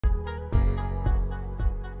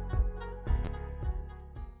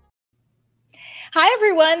Hi,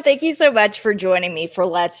 everyone. Thank you so much for joining me for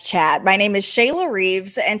Let's Chat. My name is Shayla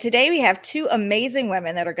Reeves, and today we have two amazing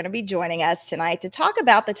women that are going to be joining us tonight to talk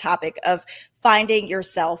about the topic of finding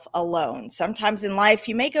yourself alone. Sometimes in life,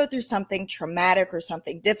 you may go through something traumatic or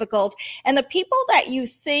something difficult, and the people that you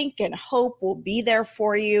think and hope will be there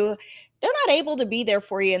for you, they're not able to be there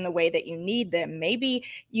for you in the way that you need them. Maybe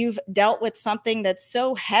you've dealt with something that's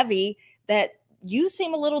so heavy that you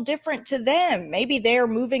seem a little different to them. Maybe they're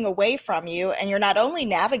moving away from you, and you're not only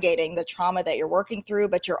navigating the trauma that you're working through,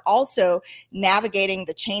 but you're also navigating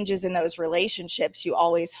the changes in those relationships you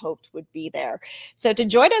always hoped would be there. So to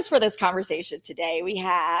join us for this conversation today, we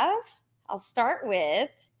have, I'll start with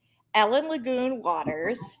Ellen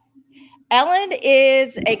Lagoon-Watters. Ellen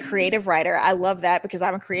is a creative writer. I love that because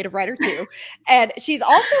I'm a creative writer too. And she's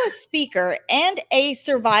also a speaker and a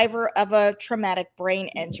survivor of a traumatic brain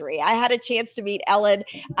injury. I had a chance to meet Ellen.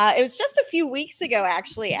 It was just a few weeks ago,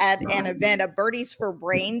 actually, at an event, a Birdies for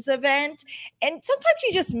Brains event. And sometimes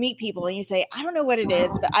you just meet people and you say, I don't know what it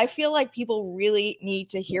is, but I feel like people really need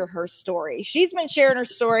to hear her story. She's been sharing her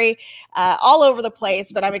story all over the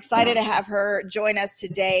place, but I'm excited to have her join us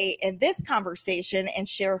today in this conversation and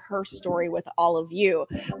share her story with all of you.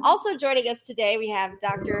 Also joining us today, we have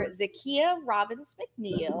Dr. Zakia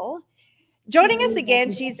Robbins-McNeal. Joining us again,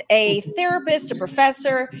 she's a therapist, a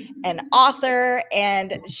professor, an author,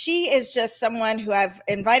 and she is just someone who I've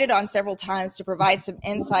invited on several times to provide some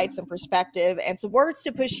insights and perspective and some words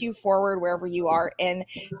to push you forward wherever you are in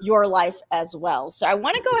your life as well. So I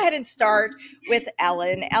want to go ahead and start with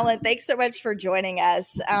Ellen. Ellen, thanks so much for joining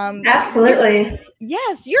us. Absolutely.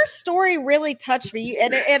 Yes, your story really touched me.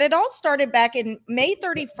 And it all started back in May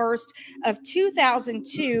 31st of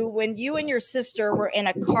 2002 when you and your sister were in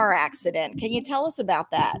a car accident. Can you tell us about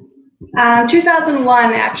that?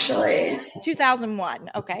 2001, actually. 2001.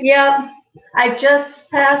 Okay. Yep. I just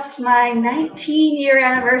passed my 19-year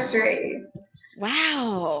anniversary.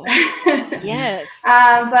 Wow. Yes.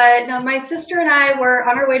 But no, my sister and I were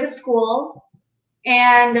on our way to school,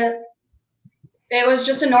 and it was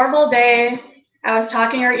just a normal day. I was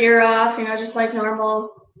talking her ear off, just like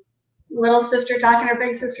normal little sister talking her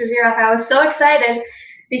big sister's ear off. I was so excited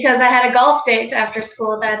because I had a golf date after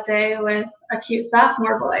school that day with a cute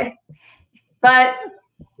sophomore boy. But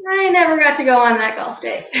I never got to go on that golf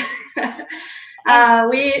date.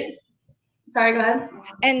 Sorry, go ahead.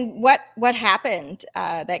 And what happened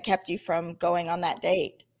that kept you from going on that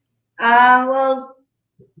date? Well,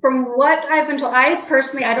 from what I've been told, I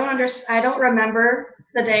don't remember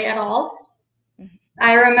the day at all.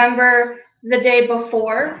 I remember the day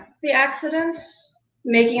before the accident,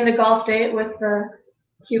 making the golf date with the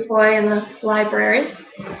cute boy in the library.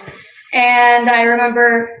 And I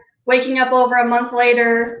remember waking up over a month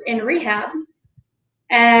later in rehab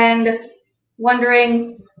and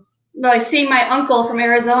wondering, like seeing my uncle from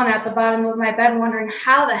Arizona at the bottom of my bed, wondering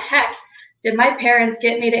how the heck did my parents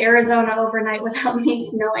get me to Arizona overnight without me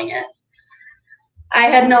knowing it. I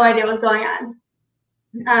had no idea what was going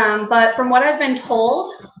on. But from what I've been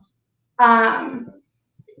told,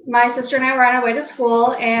 my sister and I were on our way to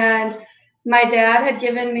school, and my dad had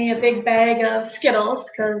given me a big bag of Skittles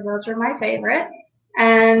because those were my favorite.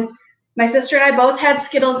 And my sister and I both had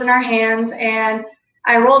Skittles in our hands, and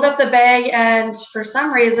I rolled up the bag and for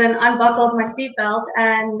some reason unbuckled my seatbelt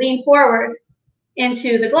and leaned forward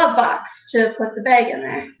into the glove box to put the bag in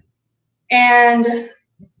there. And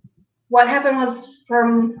what happened was,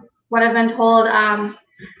 from what I've been told,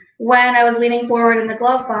 when I was leaning forward in the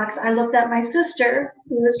glove box, I looked at my sister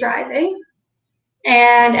who was driving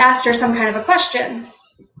and asked her some kind of a question.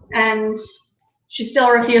 And she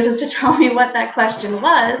still refuses to tell me what that question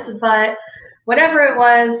was, but whatever it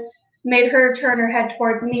was made her turn her head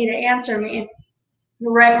towards me to answer me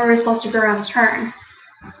right when we were supposed to go around the turn.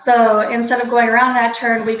 So instead of going around that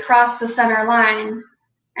turn, we crossed the center line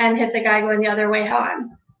and hit the guy going the other way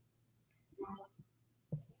on.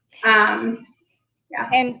 Yeah.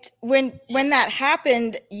 And when that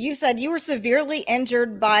happened, you said you were severely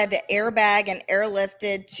injured by the airbag and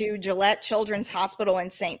airlifted to Gillette Children's Hospital in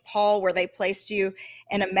St. Paul, where they placed you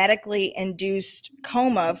in a medically induced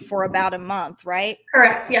coma for about a month, right?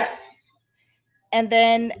 Correct, yes. And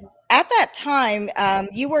then at that time,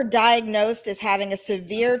 you were diagnosed as having a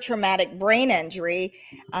severe traumatic brain injury.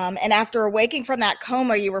 And after awaking from that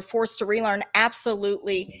coma, you were forced to relearn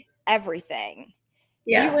absolutely everything.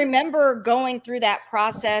 Yeah. Do you remember going through that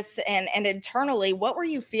process, and internally, what were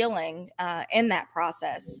you feeling in that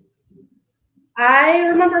process? I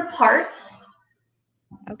remember parts.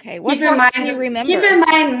 Okay, what parts do you remember? Keep in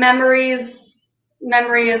mind, memory is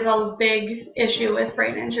a big issue with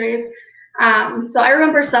brain injuries. So I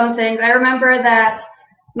remember some things. I remember that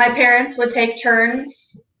my parents would take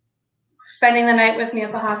turns spending the night with me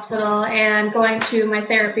at the hospital and going to my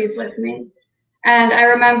therapies with me. And I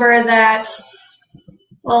remember that,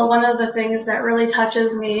 well, one of the things that really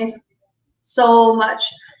touches me so much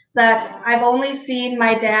is that I've only seen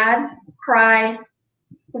my dad cry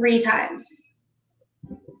 3 times.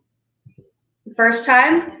 The first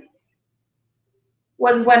time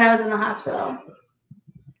was when I was in the hospital.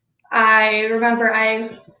 I remember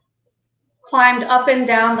I climbed up and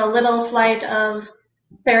down the little flight of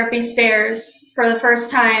therapy stairs for the first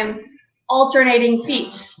time, alternating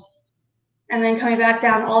feet, and then coming back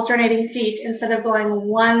down, alternating feet, instead of going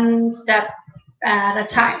one step at a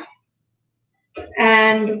time.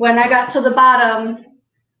 And when I got to the bottom,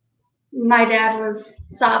 my dad was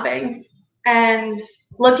sobbing. And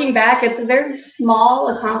looking back, it's a very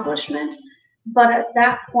small accomplishment, but at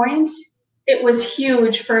that point, it was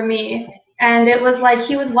huge for me. And it was like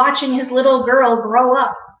he was watching his little girl grow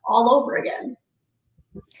up all over again.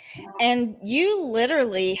 And you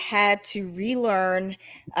literally had to relearn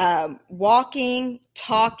walking,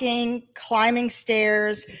 talking, climbing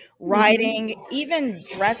stairs, riding, even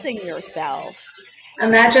dressing yourself.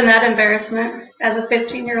 Imagine that embarrassment as a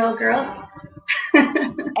 15-year-old girl.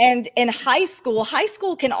 And in high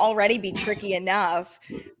school can already be tricky enough,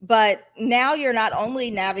 but now you're not only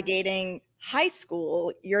navigating high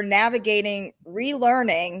school, you're navigating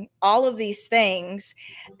relearning all of these things.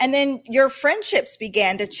 And then your friendships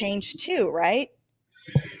began to change too, right?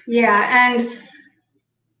 Yeah, and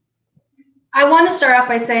I want to start off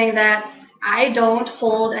by saying that I don't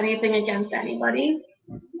hold anything against anybody.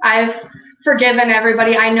 I've forgiven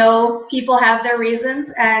everybody. I know people have their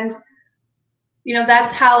reasons, and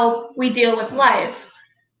that's how we deal with life.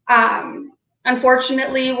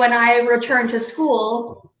 Unfortunately, when I returned to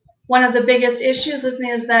school, one of the biggest issues with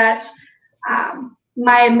me is that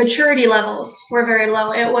my maturity levels were very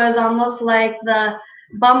low. It was almost like the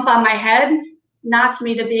bump on my head knocked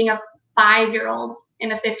me to being a 5-year-old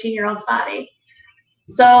in a 15-year-old's body.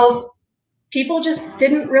 So people just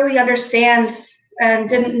didn't really understand and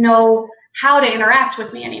didn't know how to interact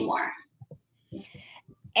with me anymore.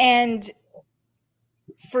 And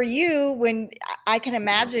for you, when I can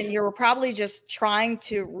imagine you were probably just trying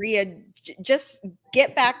to just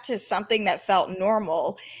get back to something that felt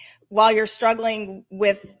normal while you're struggling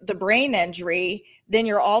with the brain injury, then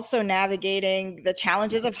you're also navigating the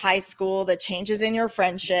challenges of high school, the changes in your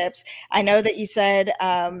friendships. I know that you said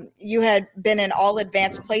you had been in all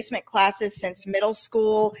advanced placement classes since middle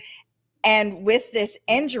school. And with this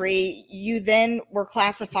injury, you then were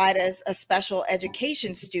classified as a special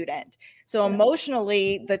education student. So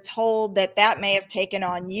emotionally, the toll that may have taken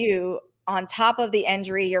on you, on top of the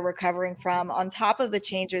injury you're recovering from, on top of the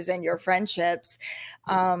changes in your friendships,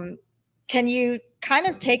 can you kind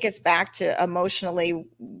of take us back to emotionally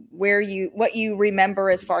what you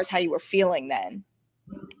remember as far as how you were feeling then?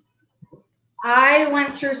 I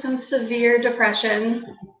went through some severe depression.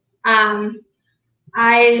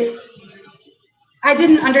 I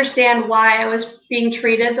didn't understand why I was being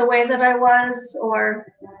treated the way that I was, or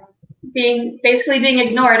basically being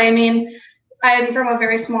ignored. I mean, I'm from a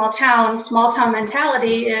very small town. Small town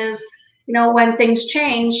mentality is, when things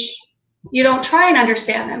change, you don't try and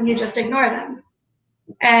understand them, you just ignore them.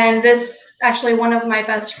 And this, actually, one of my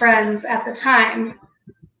best friends at the time,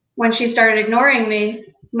 when she started ignoring me,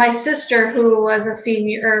 my sister, who was a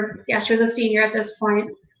senior, she was a senior at this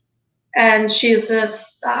point, and she's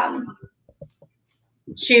this,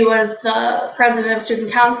 she was the president of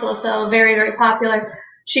student council, so very, very popular.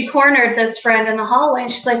 She cornered this friend in the hallway,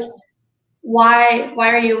 and she's like, why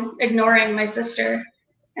are you ignoring my sister?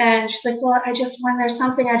 And she's like, well, when there's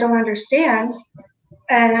something I don't understand,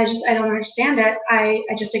 and I don't understand it, I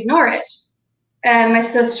just ignore it. And my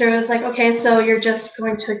sister was like, okay, so you're just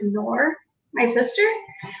going to ignore my sister?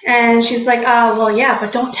 And she's like, well, yeah,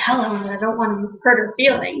 but don't tell her. I don't want to hurt her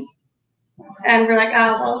feelings. And we're like,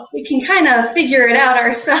 well, we can kind of figure it out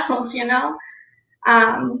ourselves,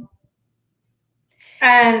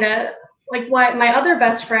 like what my other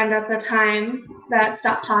best friend at the time that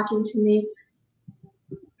stopped talking to me,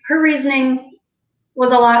 her reasoning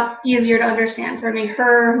was a lot easier to understand for me.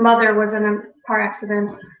 Her mother was in a car accident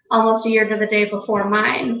almost a year to the day before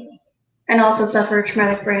mine, and also suffered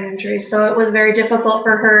traumatic brain injury. So it was very difficult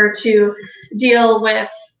for her to deal with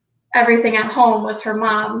everything at home with her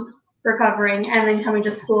mom recovering, and then coming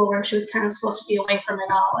to school where she was kind of supposed to be away from it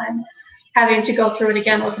all, and having to go through it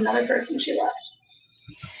again with another person she loved.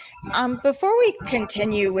 Before we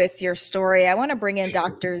continue with your story, I want to bring in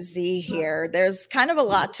Dr. Z here. There's kind of a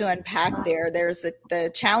lot to unpack there. There's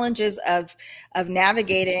the challenges of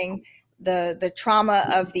navigating the trauma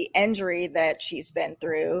of the injury that she's been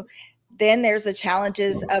through. Then there's the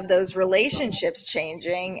challenges of those relationships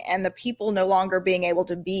changing and the people no longer being able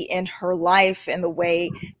to be in her life in the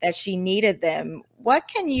way that she needed them. What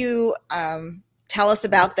can you tell us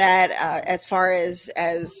about that as far as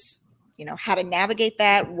you know, how to navigate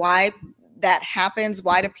that, why that happens?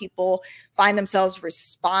 Why do people find themselves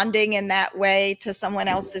responding in that way to someone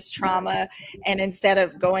else's trauma? And instead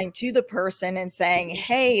of going to the person and saying,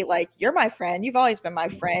 hey, like, you're my friend, you've always been my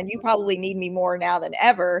friend, you probably need me more now than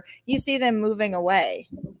ever, you see them moving away.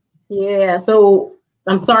 Yeah. So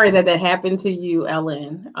I'm sorry that happened to you,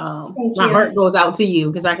 Ellen. My heart goes out to you,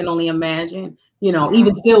 because I can only imagine, you know,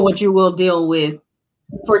 even still what you will deal with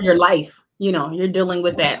for your life. You know, you're dealing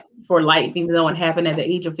with that for life, even though it happened at the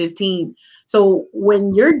age of 15. So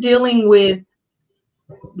when you're dealing with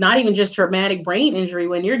not even just traumatic brain injury,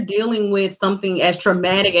 when you're dealing with something as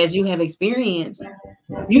traumatic as you have experienced,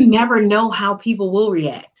 you never know how people will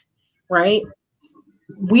react, right?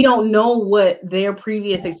 We don't know what their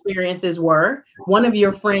previous experiences were. One of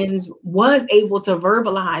your friends was able to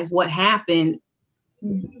verbalize what happened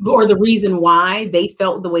or the reason why they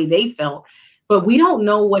felt the way they felt. But we don't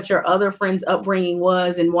know what your other friend's upbringing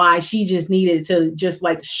was and why she just needed to just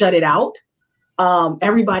like shut it out.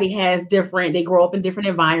 Everybody has different, they grow up in different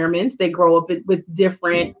environments. They grow up with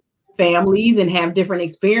different families and have different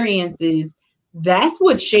experiences. That's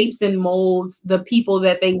what shapes and molds the people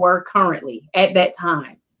that they were currently at that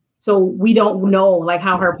time. So we don't know like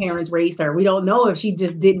how her parents raised her. We don't know if she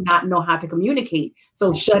just did not know how to communicate.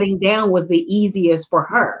 So shutting down was the easiest for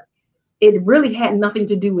her. It really had nothing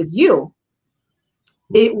to do with you.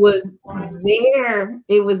 It was there.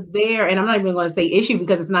 And I'm not even going to say issue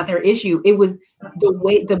because it's not their issue. It was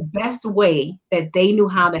the best way that they knew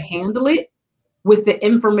how to handle it with the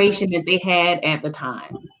information that they had at the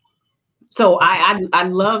time. So I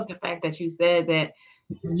love the fact that you said that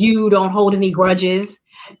you don't hold any grudges.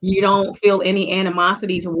 You don't feel any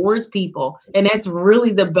animosity towards people. And that's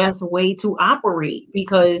really the best way to operate,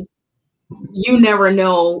 because you never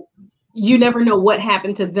know what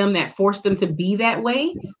happened to them that forced them to be that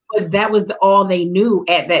way, but that was all they knew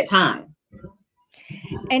at that time.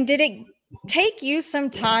 And did it take you some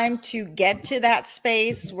time to get to that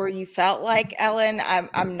space where you felt like, Ellen,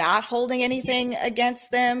 I'm not holding anything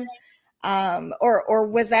against them? Or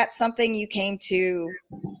was that something you came to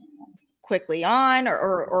quickly on,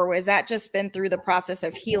 or was that just been through the process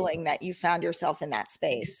of healing that you found yourself in that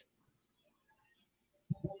space?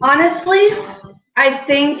 Honestly, I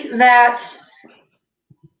think that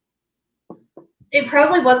it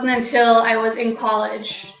probably wasn't until I was in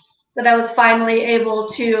college that I was finally able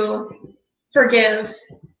to forgive,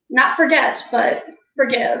 not forget, but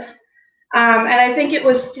forgive. And I think it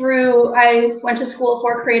was through, I went to school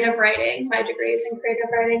for creative writing, my degree is in creative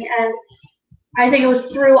writing, and I think it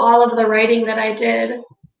was through all of the writing that I did.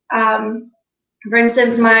 For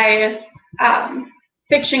instance, my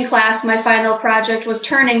fiction class, my final project was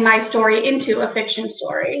turning my story into a fiction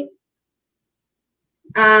story.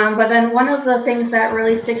 But then one of the things that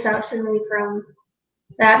really sticks out to me from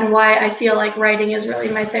that and why I feel like writing is really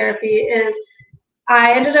my therapy is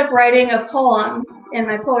I ended up writing a poem in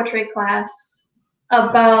my poetry class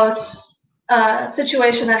about a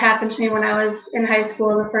situation that happened to me when I was in high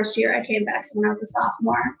school the first year I came back, so when I was a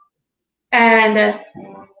sophomore. And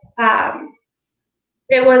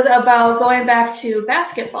it was about going back to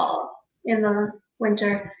basketball in the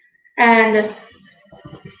winter. And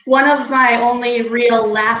one of my only real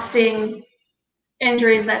lasting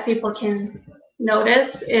injuries that people can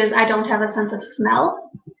notice is I don't have a sense of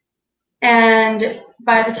smell. And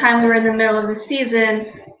by the time we were in the middle of the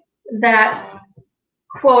season, that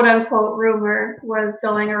quote unquote rumor was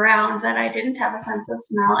going around that I didn't have a sense of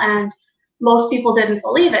smell, and most people didn't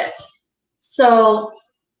believe it. So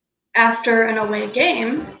after an away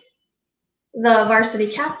game, the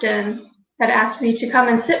varsity captain had asked me to come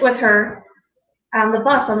and sit with her on the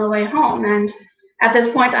bus on the way home. And at this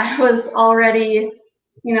point, I was already,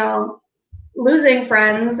 you know, losing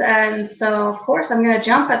friends. And so, of course, I'm going to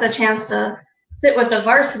jump at the chance to sit with the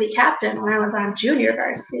varsity captain when I was on junior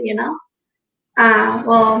varsity, you know.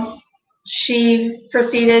 Well, she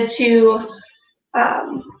proceeded to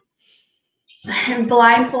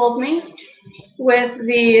blindfold me with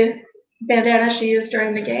the bandana she used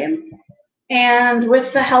during the game. And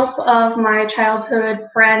with the help of my childhood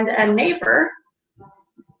friend and neighbor,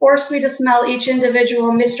 forced me to smell each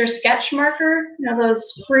individual Mr. Sketch marker, you know,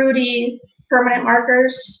 those fruity permanent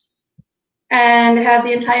markers, and had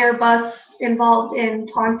the entire bus involved in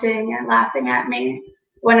taunting and laughing at me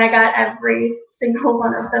when I got every single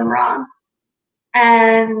one of them wrong.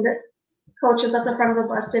 And coaches at the front of the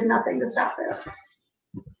bus did nothing to stop it.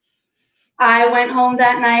 I went home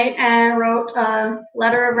that night and wrote a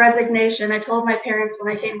letter of resignation. I told my parents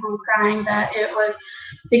when I came home crying that it was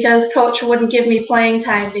because coach wouldn't give me playing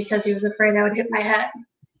time because he was afraid I would hit my head.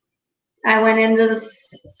 I went into the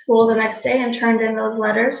school the next day and turned in those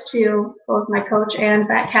letters to both my coach and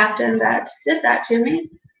that captain that did that to me.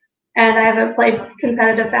 And I haven't played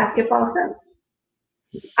competitive basketball since.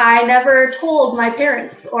 I never told my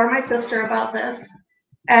parents or my sister about this.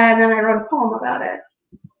 And then I wrote a poem about it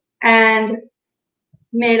and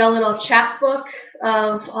made a little chapbook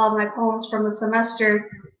of all my poems from the semester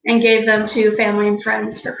and gave them to family and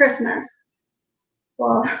friends for Christmas.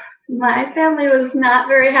 Well, my family was not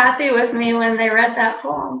very happy with me when they read that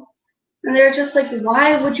poem. And they were just like,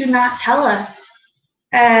 why would you not tell us?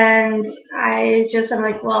 And I'm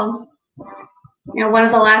like, well, you know, one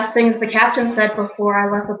of the last things the captain said before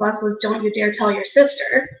I left the bus was, don't you dare tell your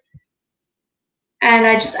sister. And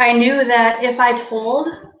I knew that if I told,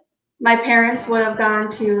 my parents would have gone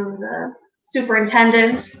to the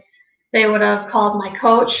superintendent. They would have called my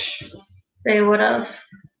coach. They would have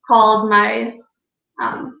called my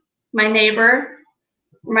neighbor.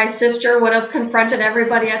 My sister would have confronted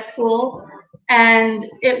everybody at school, and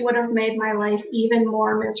it would have made my life even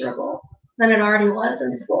more miserable than it already was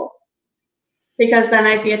in school, because then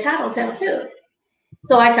I'd be a tattletale too.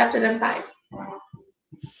 So I kept it inside.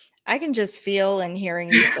 I can just feel in hearing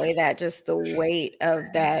you say that, just the weight of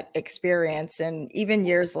that experience, and even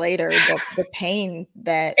years later, the pain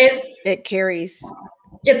that it carries.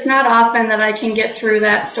 It's not often that I can get through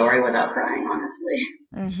that story without crying, honestly.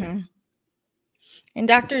 Mm-hmm. And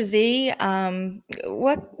Dr. Z,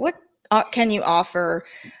 what can you offer?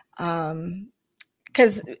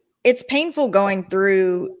 Because it's painful going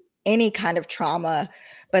through any kind of trauma,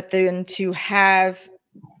 but then to have,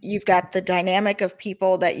 you've got the dynamic of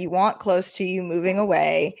people that you want close to you moving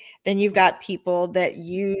away. Then you've got people that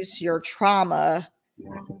use your trauma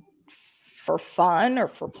for fun or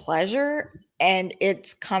for pleasure. And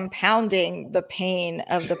it's compounding the pain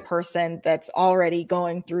of the person that's already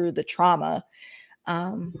going through the trauma.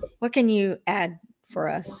 What can you add for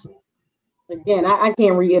us? Again, I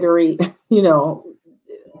can't reiterate, you know,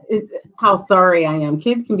 how sorry I am.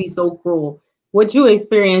 Kids can be so cruel. What you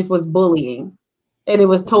experienced was bullying, and it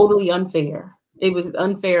was totally unfair. It was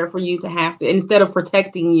unfair for you to have to, instead of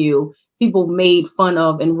protecting you, people made fun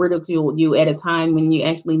of and ridiculed you at a time when you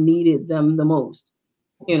actually needed them the most.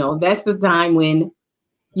 You know, that's the time when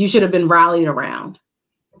you should have been rallied around.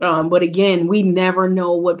 But again, we never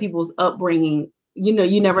know what people's upbringing, you know,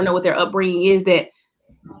 you never know what their upbringing is that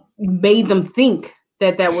made them think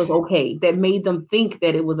that that was okay, that made them think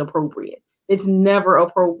that it was appropriate. It's never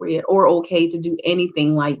appropriate or okay to do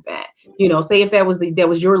anything like that. You know, say if that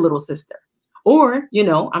was your little sister, or, you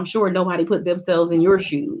know, I'm sure nobody put themselves in your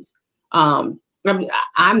shoes. I mean,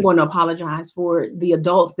 I'm going to apologize for the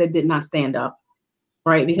adults that did not stand up,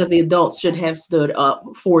 right? Because the adults should have stood up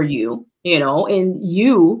for you, you know, and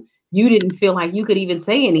you didn't feel like you could even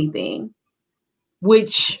say anything,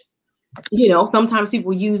 which, you know, sometimes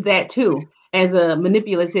people use that too as a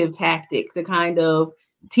manipulative tactic to kind of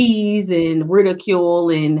tease and ridicule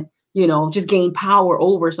and, you know, just gain power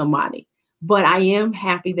over somebody. But I am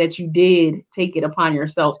happy that you did take it upon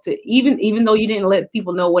yourself to, even though you didn't let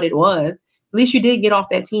people know what it was, at least you did get off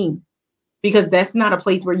that team, because that's not a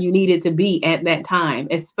place where you needed to be at that time,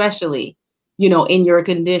 especially, you know, in your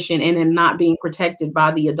condition and in not being protected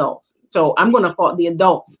by the adults. So I'm going to fault the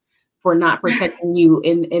adults for not protecting you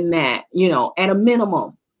in that, you know, at a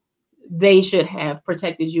minimum, they should have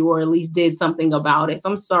protected you or at least did something about it. So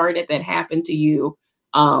I'm sorry that that happened to you.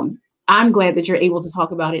 I'm glad that you're able to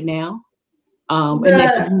talk about it now, and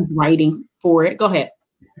that you're writing for it. Go ahead.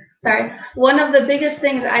 Sorry. One of the biggest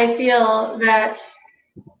things I feel that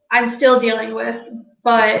I'm still dealing with,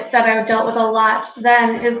 but that I dealt with a lot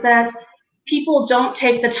then, is that people don't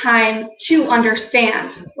take the time to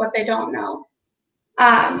understand what they don't know.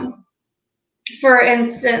 For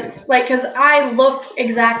instance, like, because I look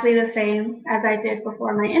exactly the same as I did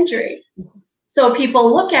before my injury. So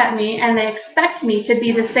people look at me and they expect me to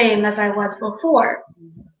be the same as I was before.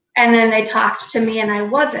 And then they talked to me and I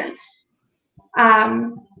wasn't.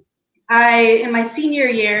 In my senior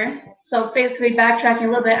year, so basically backtracking a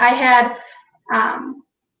little bit, I had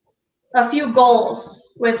a few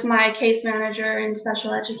goals with my case manager in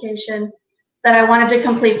special education that I wanted to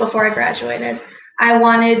complete before I graduated. I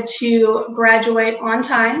wanted to graduate on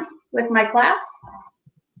time with my class.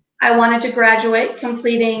 I wanted to graduate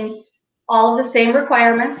completing all of the same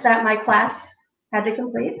requirements that my class had to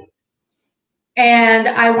complete. And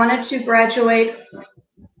I wanted to graduate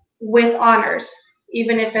with honors,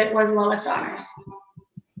 even if it was lowest honors.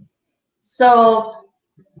 So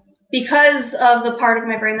because of the part of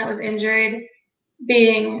my brain that was injured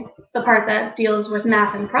being the part that deals with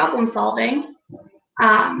math and problem solving,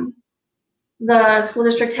 the school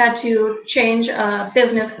district had to change a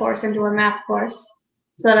business course into a math course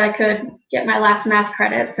so that I could get my last math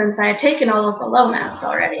credit, since I had taken all of the low maths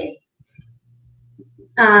already.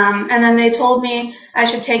 And then they told me I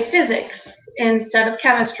should take physics instead of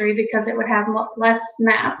chemistry because it would have less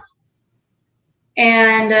math.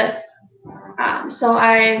 And so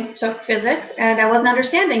I took physics, and I wasn't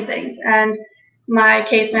understanding things. And my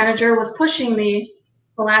case manager was pushing me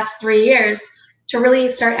the last 3 years to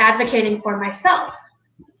really start advocating for myself.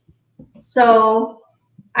 So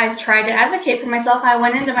I tried to advocate for myself. I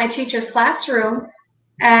went into my teacher's classroom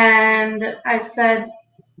and I said,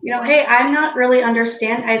 you know, hey, I'm not really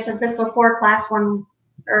understanding. I said this before class one,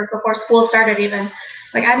 or before school started even.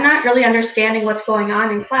 Like, I'm not really understanding what's going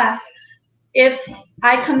on in class. If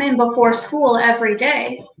I come in before school every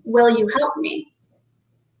day, will you help me?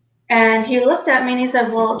 And he looked at me and he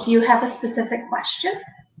said, well, do you have a specific question?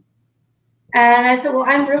 And I said, well,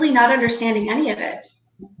 I'm really not understanding any of it.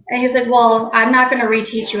 And he said, well, I'm not going to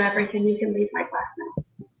reteach you everything. You can leave my class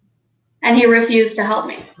now. And he refused to help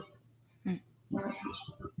me.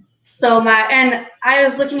 So and I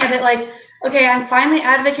was looking at it like, okay, I'm finally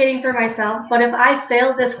advocating for myself, but if I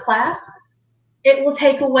fail this class, it will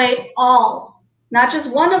take away all, not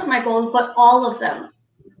just one of my goals, but all of them.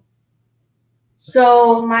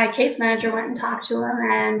 So my case manager went and talked to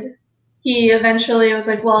him, and he eventually was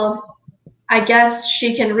like, well, I guess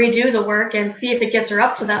she can redo the work and see if it gets her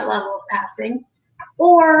up to that level of passing,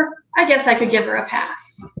 or I guess I could give her a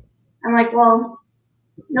pass. I'm like, well,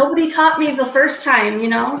 nobody taught me the first time, you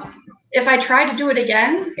know? If I tried to do it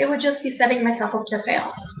again, it would just be setting myself up to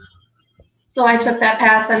fail. So I took that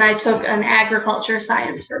pass, and I took an agriculture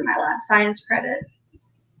science for my last science credit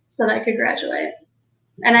so that I could graduate.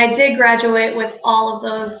 And I did graduate with all of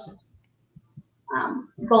those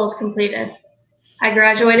goals completed. I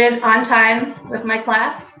graduated on time with my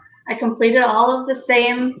class. I completed all of the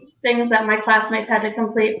same things that my classmates had to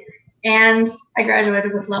complete, and I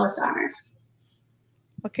graduated with lowest honors.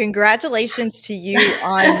 Well, congratulations to you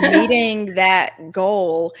on meeting that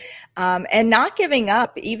goal and not giving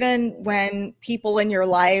up, even when people in your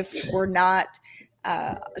life were not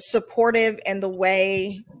supportive in the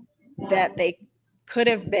way that they could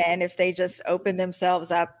have been if they just opened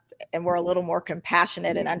themselves up and were a little more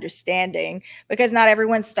compassionate and understanding, because not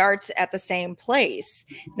everyone starts at the same place.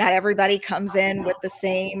 Not everybody comes in with the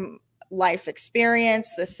same life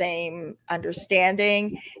experience, the same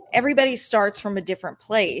understanding. Everybody starts from a different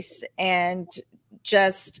place, and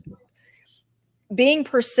just being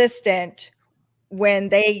persistent when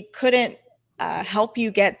they couldn't help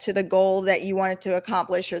you get to the goal that you wanted to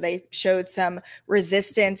accomplish, or they showed some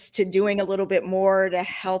resistance to doing a little bit more to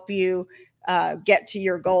help you get to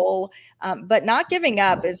your goal. But not giving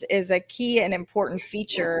up is a key and important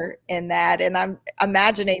feature in that. And I'm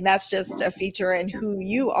imagining that's just a feature in who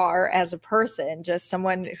you are as a person, just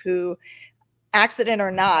someone who, accident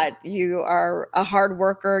or not, you are a hard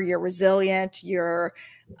worker, you're resilient, you're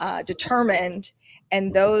determined,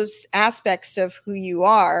 and those aspects of who you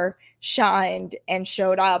are shined and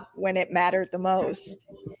showed up when it mattered the most.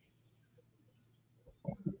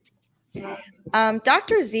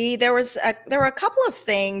 Dr. Z, there were a couple of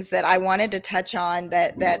things that I wanted to touch on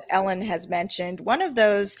that Ellen has mentioned. One of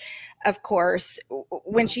those, of course,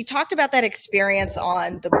 when she talked about that experience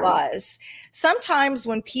on the bus, sometimes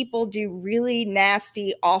when people do really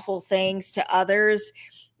nasty, awful things to others,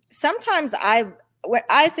 sometimes what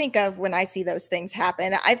I think of when I see those things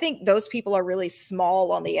happen, I think those people are really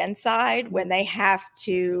small on the inside when they have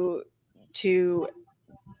to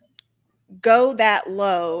go that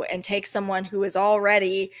low and take someone who is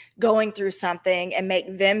already going through something and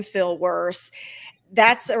make them feel worse.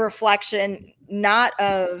 That's a reflection not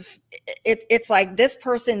of it. It's like this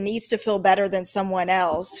person needs to feel better than someone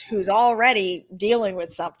else who's already dealing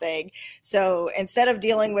with something. So instead of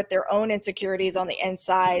dealing with their own insecurities on the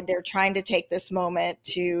inside, they're trying to take this moment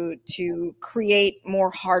to create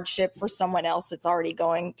more hardship for someone else that's already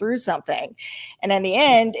going through something. And in the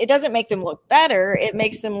end, it doesn't make them look better. It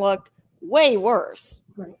makes them look way worse.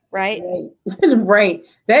 Right. Right.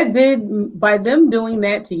 That did, by them doing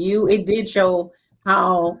that to you, it did show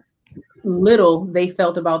how little they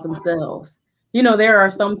felt about themselves. You know, there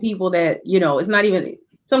are some people that, you know, it's not even,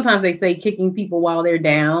 sometimes they say kicking people while they're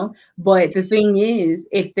down. But the thing is,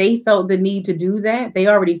 if they felt the need to do that, they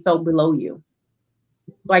already felt below you.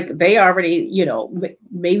 Like they already, you know,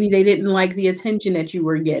 maybe they didn't like the attention that you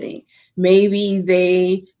were getting. Maybe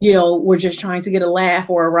they, you know, were just trying to get a laugh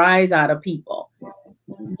or a rise out of people.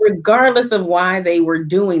 Regardless of why they were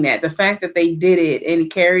doing that, the fact that they did it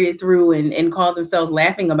and carried it through and called themselves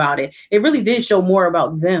laughing about it, it really did show more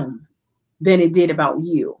about them than it did about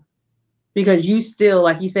you. Because you still,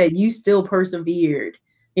 like you said, you still persevered,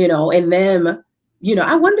 you know, and them, you know,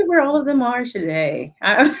 I wonder where all of them are today.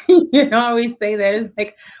 You know, I always say that. It's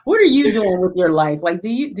like, what are you doing with your life? Like, do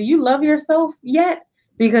you love yourself yet?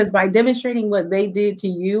 Because by demonstrating what they did to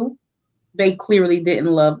you, they clearly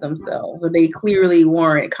didn't love themselves, or they clearly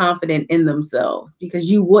weren't confident in themselves, because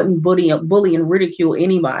you wouldn't bully and ridicule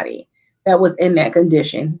anybody that was in that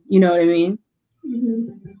condition. You know what I mean?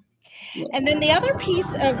 Mm-hmm. And then the other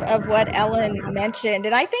piece of what Ellen mentioned,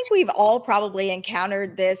 and I think we've all probably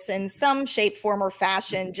encountered this in some shape, form, or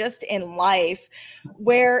fashion just in life,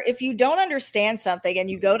 where if you don't understand something and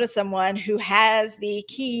you go to someone who has the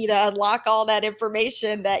key to unlock all that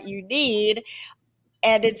information that you need,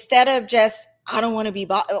 and instead of just, I don't want to be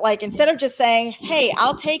like, instead of just saying, hey,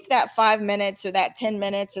 I'll take that 5 minutes or that 10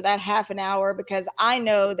 minutes or that half an hour because I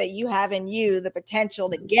know that you have in you the potential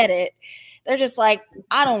to get it, they're just like,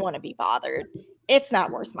 I don't want to be bothered. It's not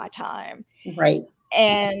worth my time. Right.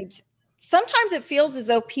 And sometimes it feels as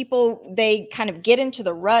though people, they kind of get into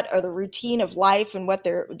the rut or the routine of life and what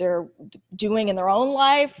they're doing in their own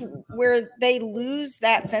life, where they lose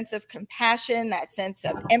that sense of compassion, that sense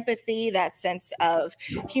of empathy, that sense of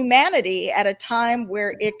humanity at a time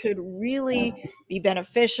where it could really be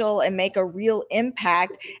beneficial and make a real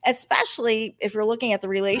impact, especially if you're looking at the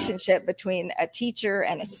relationship between a teacher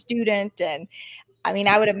and a student. And I mean,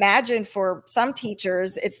 I would imagine for some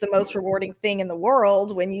teachers, it's the most rewarding thing in the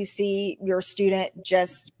world when you see your student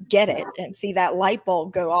just get it and see that light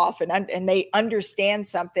bulb go off and they understand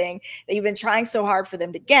something that you've been trying so hard for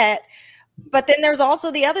them to get. But then there's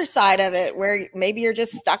also the other side of it where maybe you're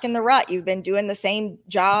just stuck in the rut. You've been doing the same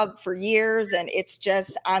job for years and it's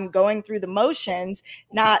just, I'm going through the motions,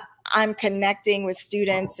 not I'm connecting with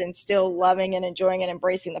students and still loving and enjoying and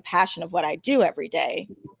embracing the passion of what I do every day.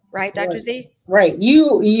 Right, Dr. Z? Right.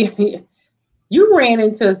 You ran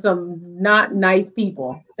into some not nice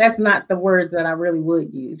people. That's not the word that I really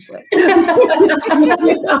would use, but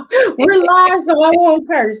you know, we're live, so I won't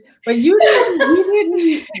curse. But you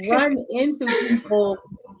didn't run into people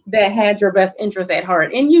that had your best interest at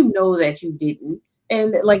heart, and you know that you didn't.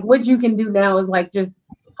 And like what you can do now is like just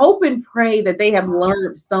hope and pray that they have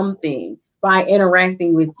learned something by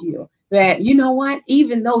interacting with you. That, you know what,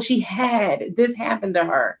 even though she had this happen to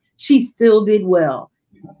her, she still did well.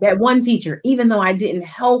 That one teacher, even though I didn't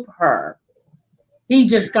help her, he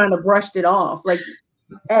just kind of brushed it off. Like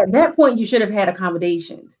at that point, you should have had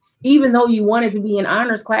accommodations. Even though you wanted to be in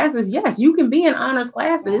honors classes, yes, you can be in honors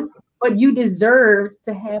classes, but you deserved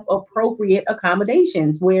to have appropriate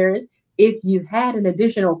accommodations. Whereas if you had an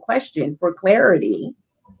additional question for clarity,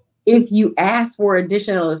 if you asked for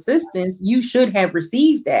additional assistance, you should have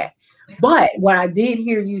received that. But what I did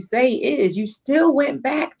hear you say is you still went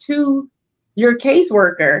back to your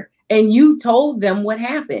caseworker and you told them what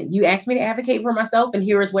happened. You asked me to advocate for myself, and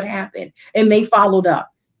here is what happened. And they followed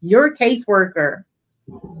up. Your caseworker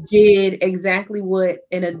did exactly what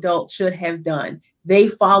an adult should have done. They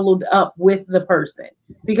followed up with the person,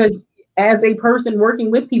 because as a person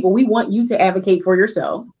working with people, we want you to advocate for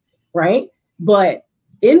yourselves, right? But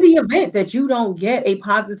in the event that you don't get a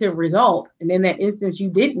positive result, and in that instance you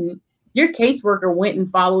didn't, your caseworker went and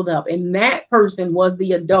followed up, and that person was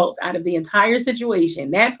the adult out of the entire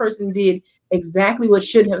situation. That person did exactly what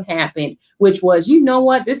should have happened, which was, you know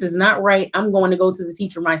what, this is not right. I'm going to go to the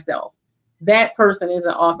teacher myself. That person is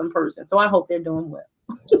an awesome person. So I hope they're doing well.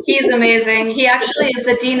 He's amazing. He actually is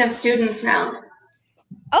the dean of students now.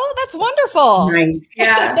 Oh, that's wonderful. Nice.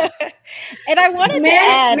 Yeah. And I wanted to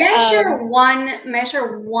add. May I share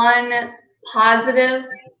one positive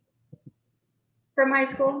from high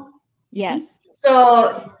school? Yes.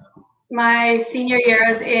 So my senior year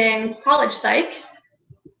I was in college psych,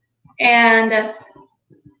 and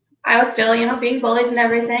I was still, you know, being bullied and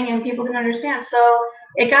everything, and people didn't understand. So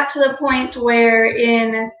it got to the point where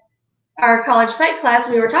in our college psych class,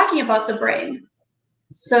 we were talking about the brain.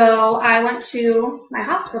 So I went to my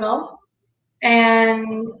hospital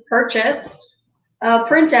and purchased a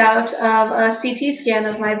printout of a CT scan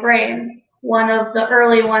of my brain, one of the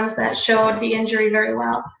early ones that showed the injury very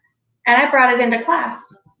well. And I brought it into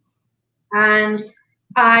class. And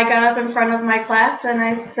I got up in front of my class and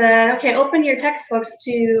I said, okay, open your textbooks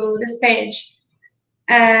to this page.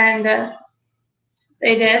 And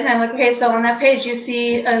they did. And I'm like, okay, so on that page, you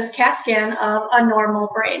see a CAT scan of a normal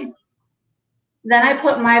brain. Then I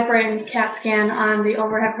put my brain CAT scan on the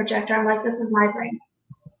overhead projector. I'm like, this is my brain.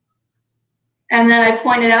 And then I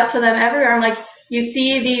pointed out to them everywhere. I'm like, you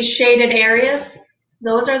see these shaded areas?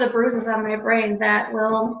 Those are the bruises on my brain that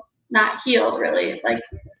will not heal, really. Like,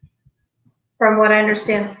 from what I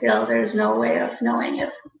understand still, there's no way of knowing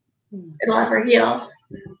if it'll ever heal.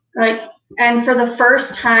 Like, and for the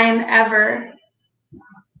first time ever,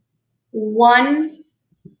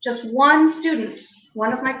 just one student,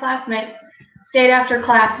 one of my classmates, stayed after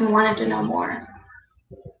class and wanted to know more.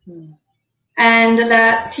 And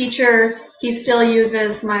that teacher, he still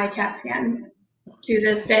uses my CAT scan to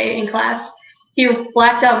this day in class. He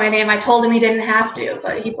blacked out my name. I told him he didn't have to,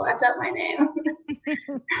 but he blacked out my name.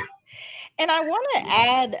 And I want to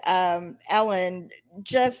add, Ellen,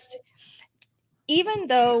 just even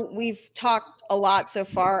though we've talked a lot so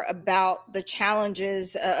far about the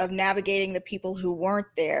challenges of navigating the people who weren't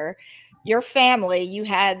there, your family, you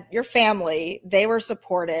had your family, they were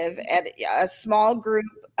supportive, and a small group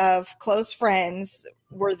of close friends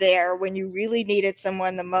were there when you really needed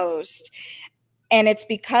someone the most. And it's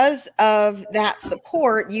because of that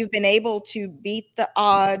support, you've been able to beat the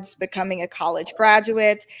odds, becoming a college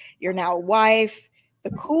graduate. You're now a wife,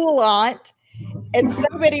 the cool aunt, and so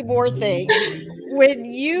many more things. When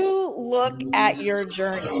you look at your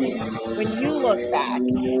journey, when you look back,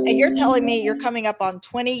 and you're telling me you're coming up on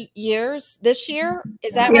 20 years this year,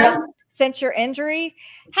 is that right? Since your injury,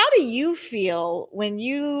 how do you feel when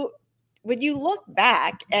you look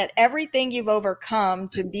back at everything you've overcome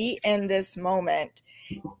to be in this moment,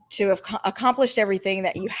 to have accomplished everything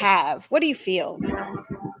that you have? What do you feel?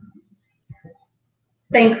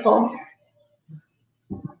 Thankful.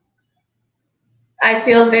 I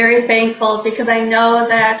feel very thankful because I know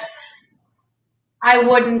that I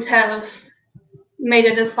wouldn't have made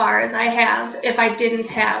it as far as I have if I didn't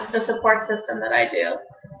have the support system that I do.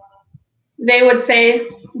 They would say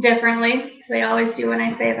differently, because they always do when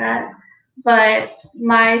I say that. But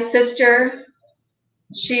my sister,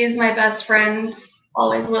 she's my best friend,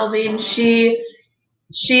 always will be, and she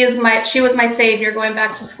was my savior going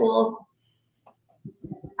back to school.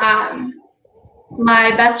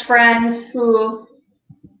 My best friend,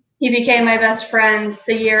 he became my best friend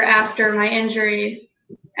the year after my injury,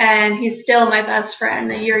 and he's still my best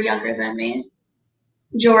friend, a year younger than me.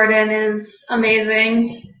 Jordan is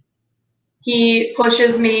amazing. He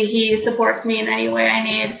pushes me, he supports me in any way I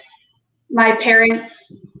need. My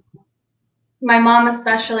parents, my mom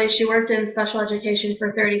especially, she worked in special education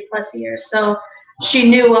for 30 plus years, so she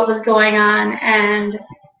knew what was going on, and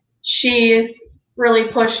she really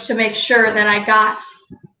pushed to make sure that I got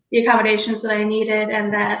the accommodations that I needed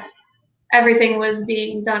and that everything was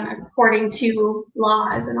being done according to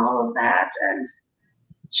laws and all of that. And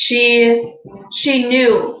she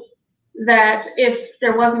knew that if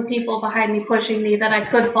there wasn't people behind me pushing me, that I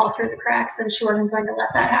could fall through the cracks, and she wasn't going to let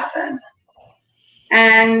that happen.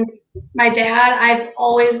 And my dad, I've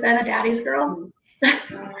always been a daddy's girl.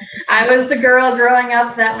 I was the girl growing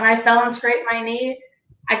up that when I fell and scraped my knee,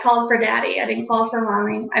 I called for daddy. I didn't call for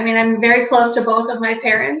mommy. I mean, I'm very close to both of my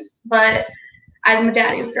parents, but I'm a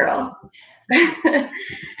daddy's girl.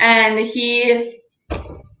 And he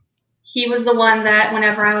was the one that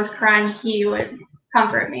whenever I was crying, he would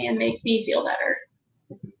comfort me and make me feel better.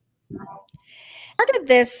 Part of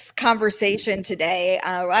this conversation today,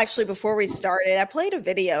 actually before we started, I played a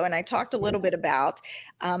video and I talked a little bit about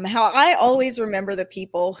how I always remember the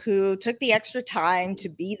people who took the extra time to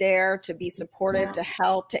be there, to be supportive, to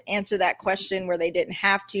help, to answer that question where they didn't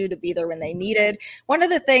have to be there when they needed. One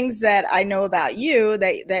of the things that I know about you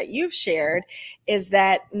that you've shared is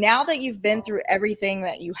that now that you've been through everything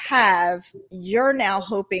that you have, you're now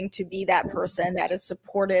hoping to be that person that is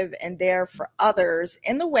supportive and there for others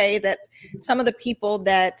in the way that some of the people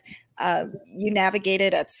that you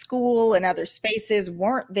navigated at school and other spaces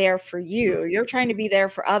weren't there for you. You're trying to be there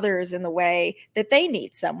for others in the way that they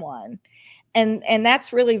need someone. And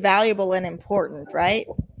that's really valuable and important, right?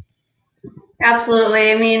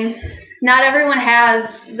 Absolutely. I mean, not everyone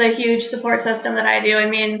has the huge support system that I do. I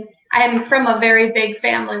mean, I am from a very big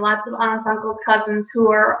family, lots of aunts, uncles, cousins who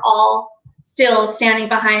are all still standing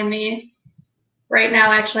behind me. Right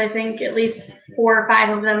now, actually, I think at least 4 or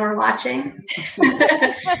 5 of them are watching.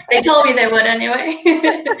 They told me they would anyway.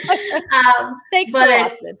 Thanks for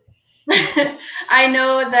watching. I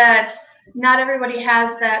know that not everybody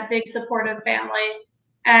has that big supportive family,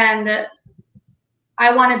 and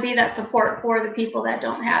I want to be that support for the people that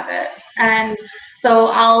don't have it. And so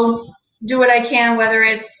I'll do what I can, whether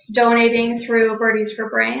it's donating through Birdies for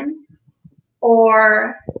Brains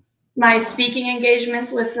or my speaking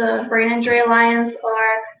engagements with the Brain Injury Alliance, or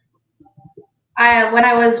when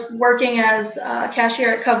I was working as a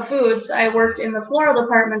cashier at Cub Foods, I worked in the floral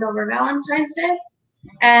department over Valentine's Day.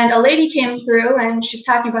 And a lady came through and she's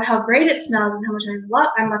talking about how great it smells and how much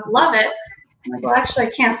I must love it. I'm like, well, actually, I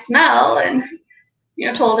can't smell. And,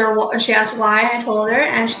 told her, she asked why, and I told her.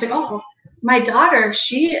 And she's like, oh, my daughter,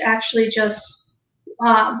 she actually just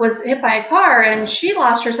was hit by a car and she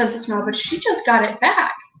lost her sense of smell, but she just got it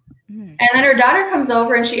back. And then her daughter comes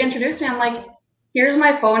over and she introduced me. I'm like, here's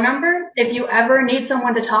my phone number. If you ever need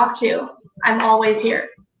someone to talk to, I'm always here.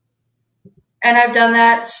 And I've done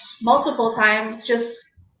that multiple times. Just,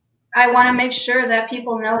 I want to make sure that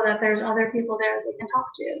people know that there's other people there they can talk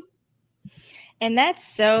to. And that's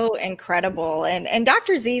so incredible. And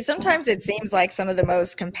Dr. Z, sometimes it seems like some of the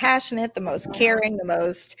most compassionate, the most caring, the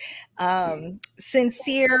most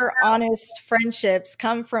sincere, honest friendships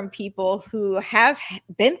come from people who have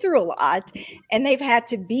been through a lot and they've had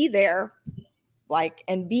to be there,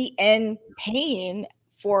 and be in pain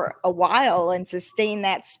for a while and sustain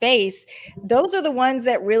that space. Those are the ones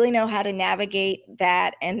that really know how to navigate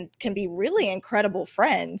that and can be really incredible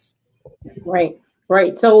friends. Right.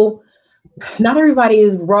 So not everybody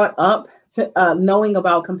is brought up to knowing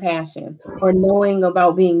about compassion or knowing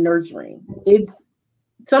about being nurturing.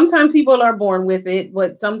 Sometimes people are born with it,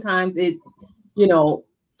 but sometimes it's,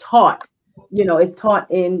 taught, it's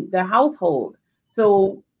taught in the household.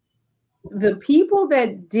 So the people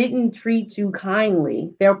that didn't treat you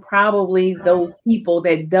kindly, they're probably those people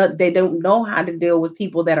that they don't know how to deal with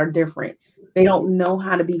people that are different. They don't know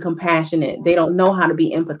how to be compassionate. They don't know how to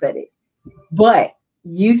be empathetic. But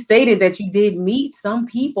you stated that you did meet some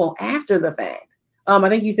people after the fact. I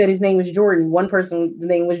think you said his name was Jordan. One person's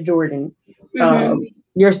name was Jordan.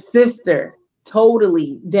 Your sister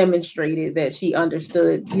totally demonstrated that she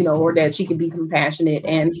understood, or that she could be compassionate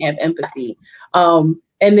and have empathy.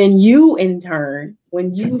 And then you, in turn,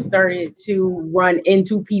 when you started to run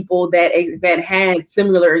into people that had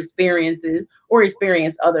similar experiences or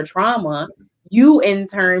experienced other trauma, you, in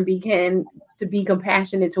turn, began to be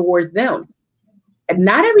compassionate towards them. And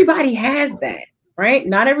not everybody has that, right?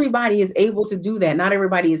 Not everybody is able to do that. Not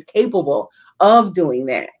everybody is capable of doing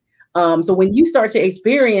that. So when you start to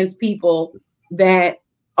experience people that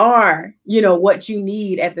are, what you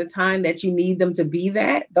need at the time that you need them to be,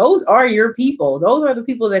 those are your people. Those are the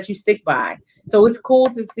people that you stick by. So it's cool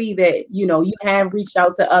to see that, you have reached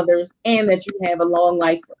out to others and that you have a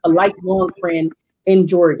lifelong friend in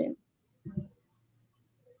Jordan.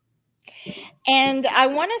 And I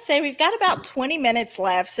want to say we've got about 20 minutes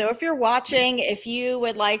left. So if you're watching, if you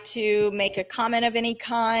would like to make a comment of any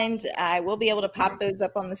kind, I will be able to pop those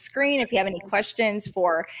up on the screen. If you have any questions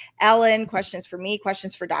for Ellen, questions for me,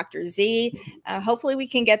 questions for Dr. Z, hopefully we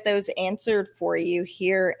can get those answered for you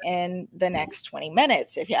here in the next 20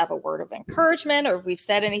 minutes. If you have a word of encouragement or if we've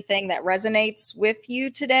said anything that resonates with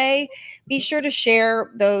you today, be sure to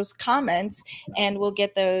share those comments and we'll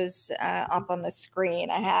get those up on the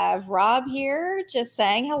screen. I have Rob here just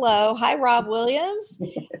saying hello. Hi, Rob Williams.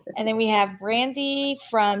 And then we have Brandy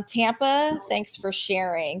from Tampa. Thanks for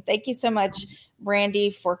sharing. Thank you so much,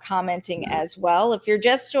 Brandy, for commenting as well. If you're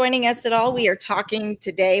just joining us at all, we are talking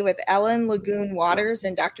today with Ellen Lagoon-Watters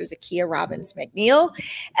and Dr. Zakia Robbins-McNeal.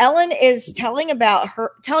 Ellen is telling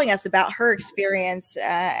us about her experience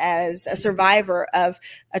as a survivor of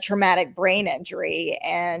a traumatic brain injury.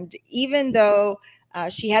 And even though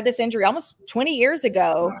she had this injury almost 20 years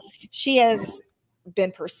ago, she has been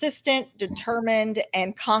persistent, determined,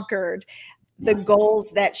 and conquered the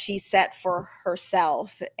goals that she set for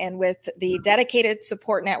herself. And with the dedicated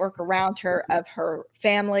support network around her of her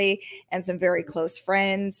family and some very close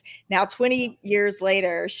friends, now 20 years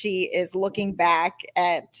later, she is looking back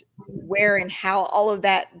at where and how all of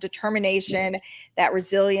that determination, that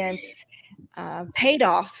resilience, paid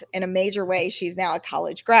off in a major way. She's now a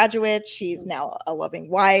college graduate. She's now a loving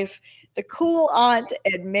wife, the cool aunt,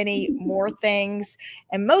 and many more things.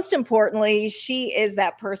 And most importantly, she is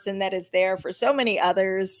that person that is there for so many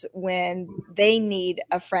others when they need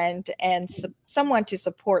a friend and someone to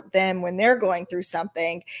support them when they're going through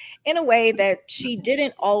something in a way that she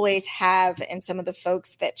didn't always have in some of the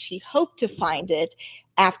folks that she hoped to find it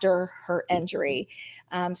after her injury.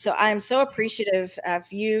 So I'm so appreciative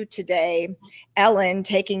of you today, Ellen,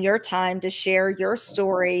 taking your time to share your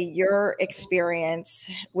story, your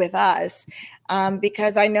experience with us,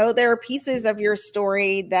 because I know there are pieces of your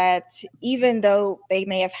story that even though they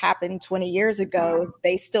may have happened 20 years ago,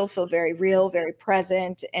 they still feel very real, very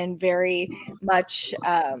present, and very much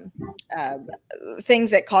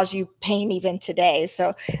things that cause you pain even today.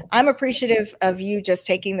 So I'm appreciative of you just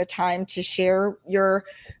taking the time to share your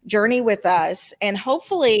journey with us. And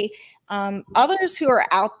hopefully others who are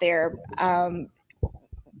out there,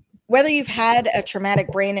 whether you've had a traumatic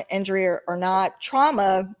brain injury or not,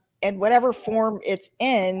 trauma in whatever form it's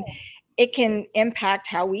in, it can impact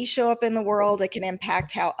how we show up in the world. It can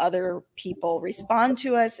impact how other people respond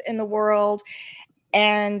to us in the world.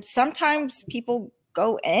 And sometimes people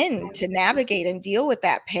go in to navigate and deal with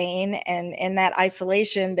that pain. And in that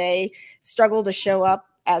isolation, they struggle to show up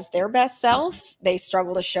as their best self. They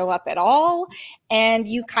struggle to show up at all. And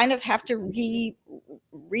you kind of have to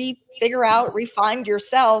figure out, refine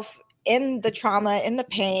yourself in the trauma, in the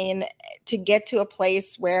pain, to get to a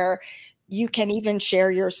place where you can even share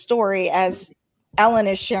your story, as Ellen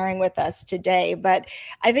is sharing with us today. But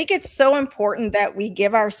I think it's so important that we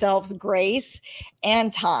give ourselves grace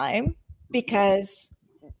and time, because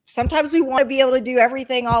sometimes we want to be able to do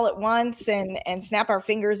everything all at once and snap our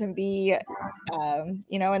fingers and be,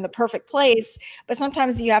 you know, in the perfect place. But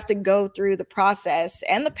sometimes you have to go through the process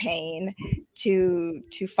and the pain to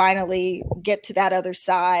finally get to that other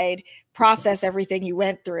side, process everything you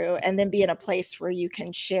went through, and then be in a place where you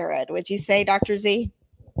can share it. Would you say, Dr. Z?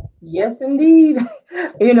 Yes, indeed.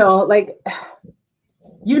 You know, like,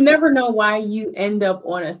 you never know why you end up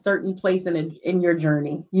on a certain place in your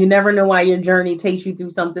journey. You never know why your journey takes you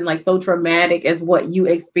through something like so traumatic as what you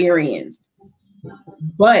experienced.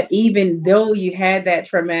 But even though you had that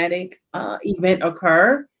traumatic event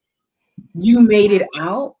occur, you made it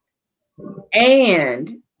out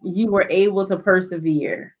and you were able to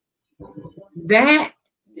persevere. That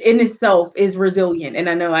in itself is resilient. And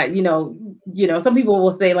I know, you know, some people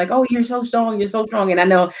will say like, oh, you're so strong, you're so strong. And I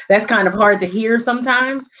know that's kind of hard to hear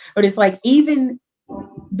sometimes, but it's like, even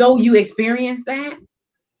though you experienced that,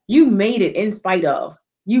 you made it in spite of.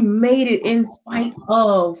 You made it in spite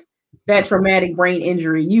of that traumatic brain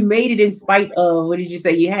injury. You made it in spite of, what did you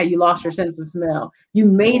say? You lost your sense of smell. You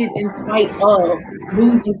made it in spite of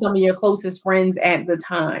losing some of your closest friends at the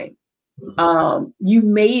time. You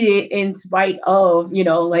made it in spite of, you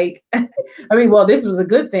know, like, I mean, well, this was a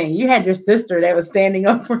good thing. You had your sister that was standing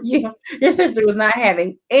up for you. Your sister was not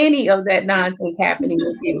having any of that nonsense happening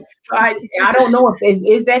with you. I don't know if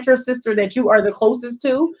is that your sister that you are the closest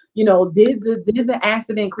to? You know, did the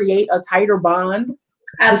accident create a tighter bond?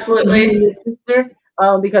 Absolutely. Between you and your sister?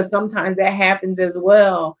 Because sometimes that happens as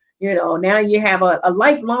well. You know, now you have a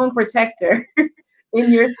lifelong protector in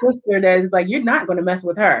your sister that is like, you're not going to mess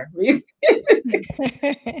with her.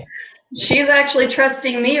 She's actually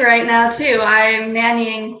trusting me right now too. I'm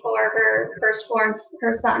nannying for her firstborn,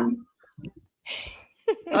 her son.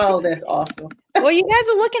 Oh, that's awesome. Well, you guys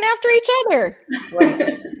are looking after each other.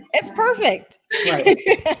 Right. It's perfect. Right.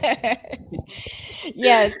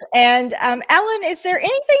 Yes. And Ellen, is there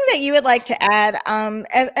anything that you would like to add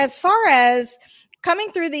as far as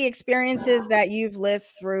coming through the experiences that you've lived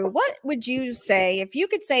through? What would you say, if you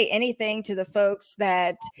could say anything to the folks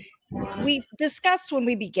that we discussed when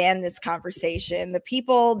we began this conversation, the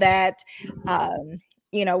people that,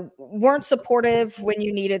 you know, weren't supportive when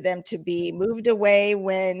you needed them to be, moved away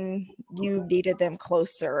when you needed them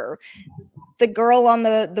closer, the girl on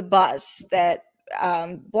the bus that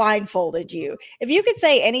blindfolded you. If you could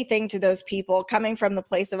say anything to those people coming from the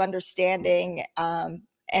place of understanding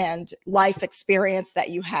and life experience that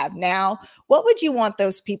you have now, what would you want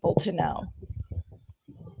those people to know?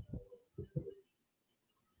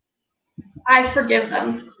 I forgive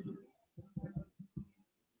them.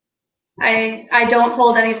 I don't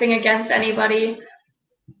hold anything against anybody,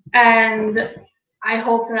 and I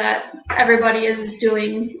hope that everybody is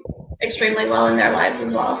doing extremely well in their lives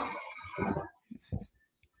as well.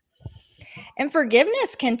 And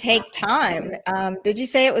forgiveness can take time. Did you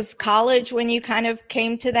say it was college when you kind of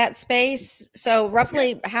came to that space? So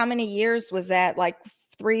roughly how many years was that? Like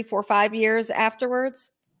 3, 4, 5 years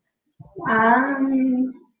afterwards?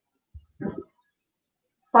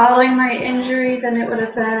 Following my injury, then it would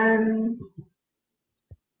have been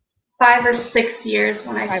 5 or 6 years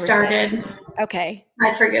when I started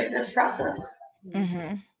my forgiveness process.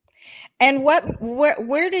 Mm-hmm. And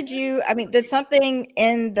where did you, I mean, did something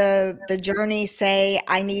in the journey say,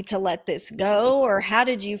 I need to let this go? Or how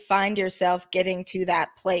did you find yourself getting to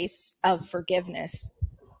that place of forgiveness?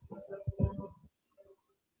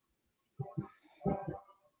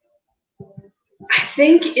 I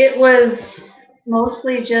think it was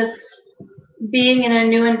mostly just being in a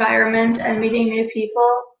new environment and meeting new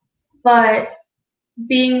people, but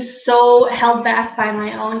being so held back by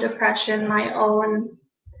my own depression, my own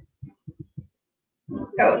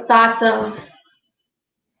thoughts of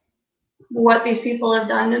what these people have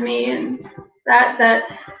done to me, and that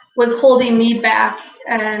was holding me back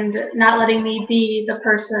and not letting me be the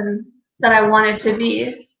person that I wanted to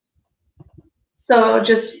be. So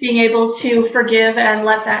just being able to forgive and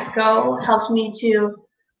let that go helped me to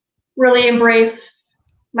really embrace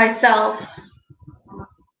myself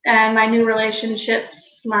and my new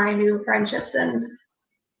relationships, my new friendships, and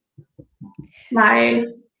my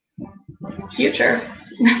future.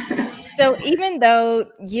 So even though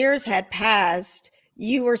years had passed,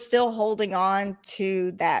 you were still holding on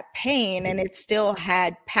to that pain, and it still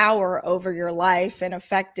had power over your life and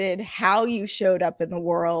affected how you showed up in the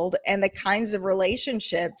world and the kinds of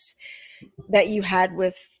relationships that you had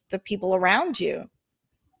with the people around you.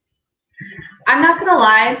 I'm not gonna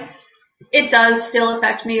lie, it does still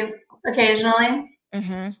affect me occasionally,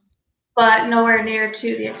 but nowhere near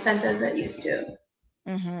to the extent as it used to.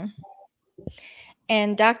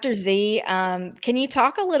 And Dr. Z, can you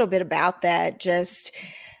talk a little bit about that? Just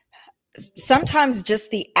sometimes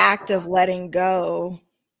just the act of letting go,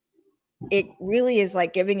 it really is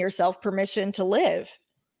like giving yourself permission to live.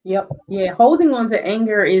 Yep. Yeah. Holding on to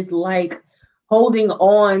anger is like holding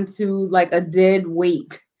on to like a dead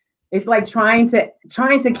weight. It's like trying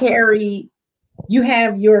to carry, you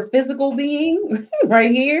have your physical being right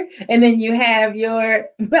here, and then you have your,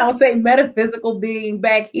 I'll say, metaphysical being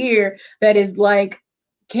back here that is like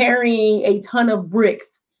carrying a ton of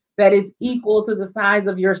bricks that is equal to the size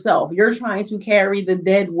of yourself. You're trying to carry the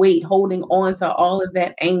dead weight, holding on to all of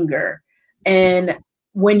that anger. And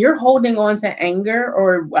when you're holding on to anger,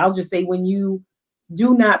 or I'll just say when you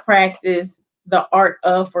do not practice the art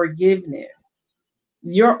of forgiveness,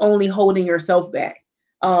 you're only holding yourself back.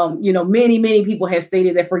 Many people have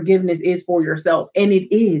stated that forgiveness is for yourself. And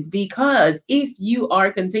it is, because if you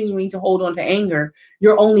are continuing to hold on to anger,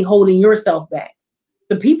 you're only holding yourself back.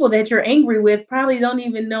 The people that you're angry with probably don't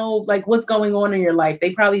even know like what's going on in your life.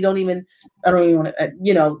 They probably don't even,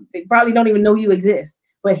 they probably don't even know you exist.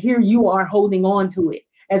 But here you are holding on to it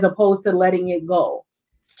as opposed to letting it go.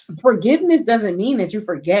 Forgiveness doesn't mean that you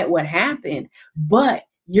forget what happened, but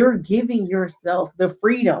you're giving yourself the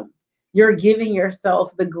freedom. You're giving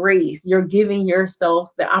yourself the grace. You're giving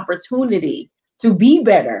yourself the opportunity to be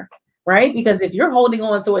better, right? Because if you're holding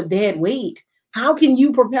on to a dead weight, how can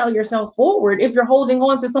you propel yourself forward if you're holding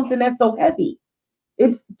on to something that's so heavy?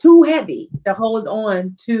 It's too heavy to hold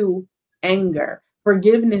on to anger.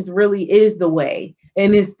 Forgiveness really is the way,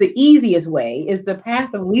 and it's the easiest way. It's the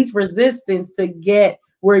path of least resistance to get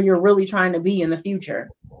where you're really trying to be in the future.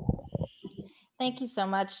 Thank you so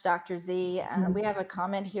much, Dr. Z. We have a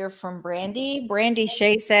comment here from Brandy. Brandy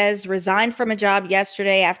Shea says, resigned from a job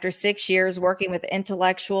yesterday after 6 years working with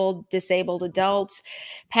intellectual disabled adults.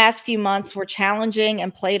 Past few months were challenging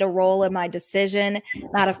and played a role in my decision.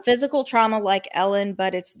 Not a physical trauma like Ellen,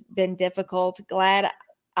 but it's been difficult. Glad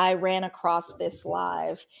I ran across this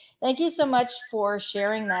live. Thank you so much for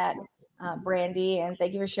sharing that, Brandy, and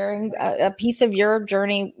thank you for sharing a piece of your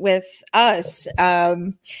journey with us.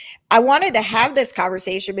 I wanted to have this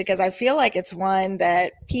conversation because I feel like it's one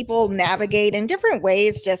that people navigate in different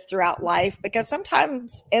ways just throughout life, because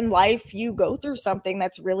sometimes in life you go through something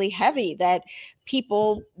that's really heavy that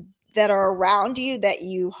people that are around you that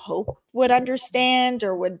you hope would understand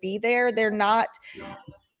or would be there, they're not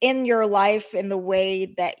in your life in the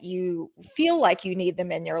way that you feel like you need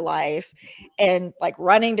them in your life, and like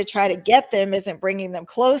running to try to get them isn't bringing them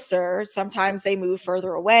closer. Sometimes they move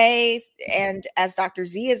further away. And as Dr.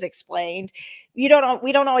 Z has explained, we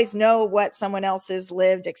don't always know what someone else's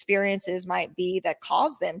lived experiences might be that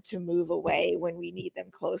cause them to move away when we need them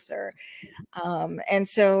closer. And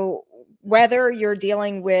so whether you're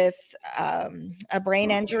dealing with a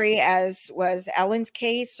brain injury, as was Ellen's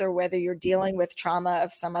case, or whether you're dealing with trauma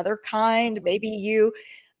of some other kind, maybe you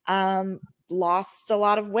lost a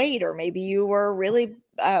lot of weight, or maybe you were really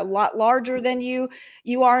a lot larger than you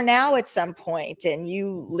are now at some point, and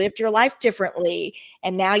you lived your life differently,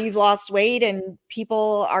 and now you've lost weight and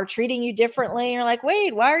people are treating you differently, and you're like,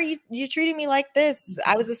 wait, why are you treating me like this?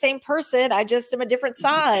 I was the same person, I just am a different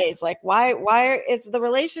size. Like, why is the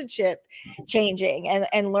relationship changing?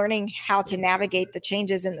 And learning how to navigate the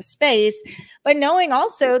changes in the space, but knowing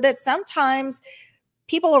also that sometimes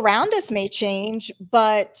people around us may change,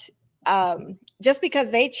 but just because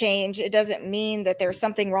they change, it doesn't mean that there's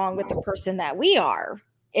something wrong with the person that we are.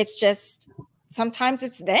 It's just sometimes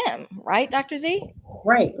it's them, right, Dr. Z?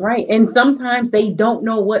 Right. And sometimes they don't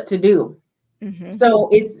know what to do. So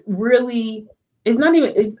it's really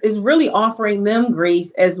offering them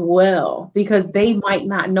grace as well, because they might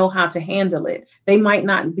not know how to handle it. They might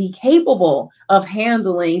not be capable of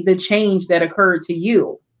handling the change that occurred to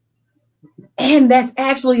you. And that's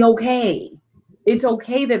actually okay. It's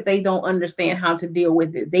okay that they don't understand how to deal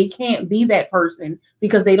with it. They can't be that person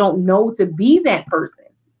because they don't know to be that person.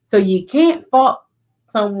 So you can't fault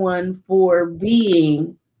someone for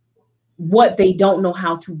being what they don't know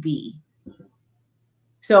how to be.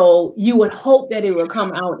 So you would hope that it would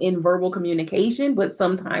come out in verbal communication, but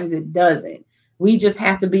sometimes it doesn't. We just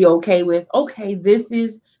have to be okay with, okay, this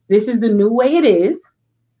is the new way it is.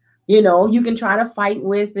 You know, you can try to fight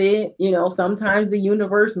with it. You know, sometimes the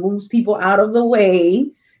universe moves people out of the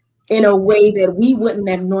way in a way that we wouldn't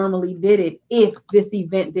have normally did it if this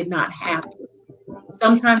event did not happen.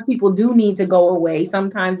 Sometimes people do need to go away.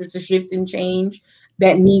 Sometimes it's a shift and change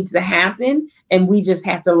that needs to happen. And we just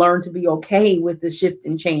have to learn to be okay with the shift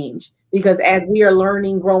and change. Because as we are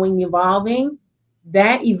learning, growing, evolving,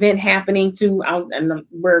 that event happening to, and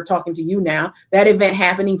we're talking to you now, that event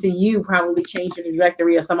happening to you probably changed the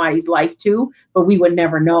trajectory of somebody's life too, but we would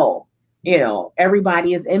never know. You know,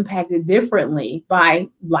 everybody is impacted differently by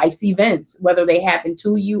life's events, whether they happen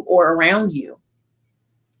to you or around you.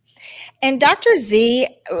 And Dr. Z,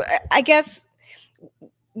 I guess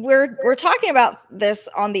we're talking about this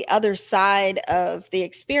on the other side of the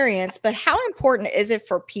experience, but how important is it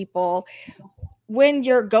for people when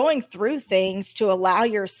you're going through things to allow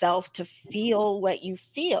yourself to feel what you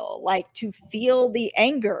feel, like to feel the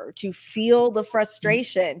anger, to feel the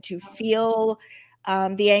frustration, to feel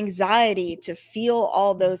the anxiety, to feel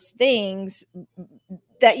all those things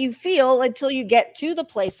that you feel until you get to the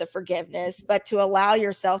place of forgiveness, but to allow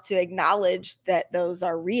yourself to acknowledge that those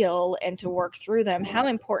are real and to work through them. How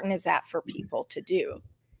important is that for people to do?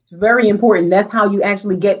 It's very important. That's how you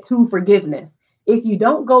actually get to forgiveness. If you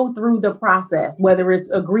don't go through the process, whether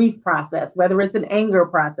it's a grief process, whether it's an anger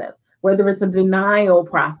process, whether it's a denial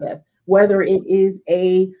process, whether it is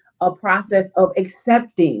a process of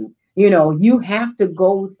accepting, you know, you have to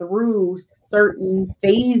go through certain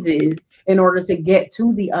phases in order to get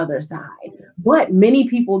to the other side. But many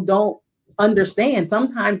people don't understand.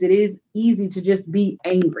 Sometimes it is easy to just be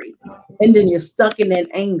angry and then you're stuck in that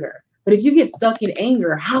anger. But if you get stuck in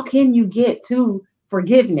anger, how can you get to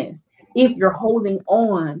forgiveness if you're holding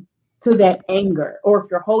on to that anger, or if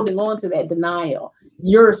you're holding on to that denial?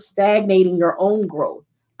 You're stagnating your own growth.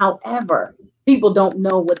 However, people don't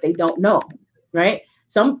know what they don't know, right?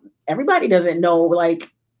 Everybody doesn't know, like,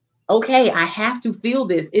 okay, I have to feel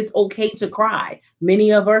this. It's okay to cry.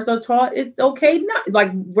 Many of us are taught it's okay not,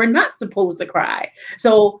 like, we're not supposed to cry.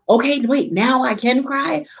 So, okay, wait, now I can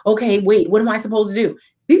cry? Okay, wait, what am I supposed to do?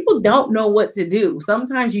 People don't know what to do.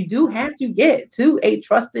 Sometimes you do have to get to a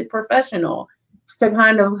trusted professional to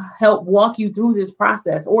kind of help walk you through this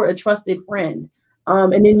process, or a trusted friend.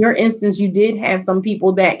 And in your instance, you did have some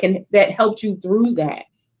people that helped you through that.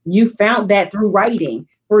 You found that through writing.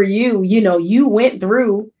 For you, you know, you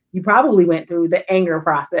probably went through the anger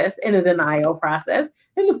process and the denial process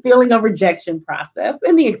and the feeling of rejection process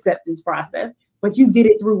and the acceptance process, but you did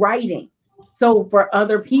it through writing. So for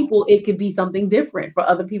other people, it could be something different. For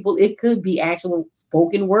other people, it could be actual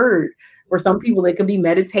spoken word. For some people, it could be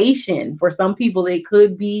meditation. For some people, it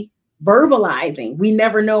could be verbalizing. We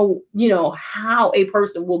never know, you know, how a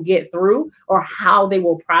person will get through or how they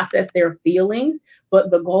will process their feelings. But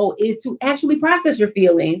the goal is to actually process your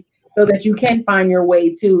feelings so that you can find your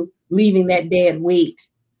way to leaving that dead weight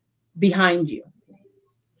behind you.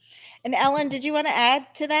 And Ellen, did you want to add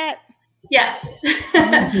to that? Yes.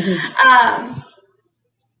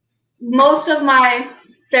 Most of my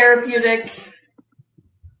therapeutic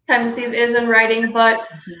tendencies is in writing, but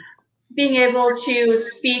being able to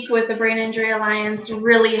speak with the Brain Injury Alliance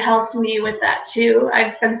really helped me with that too.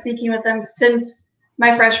 I've been speaking with them since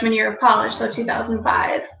my freshman year of college, so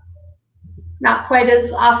 2005. Not quite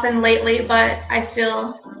as often lately, but I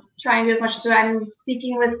still try and do as much as I'm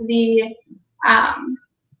speaking with the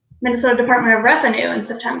Minnesota Department of Revenue in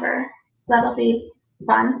September, so that'll be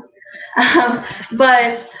fun.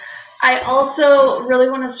 But I also really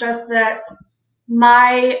want to stress that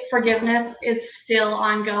my forgiveness is still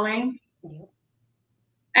ongoing.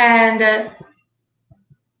 And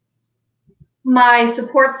my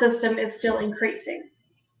support system is still increasing.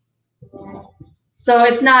 So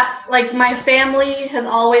it's not like my family has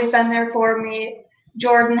always been there for me.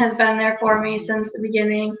 Jordan has been there for me since the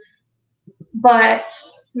beginning. But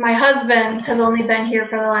my husband has only been here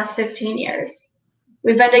for the last 15 years.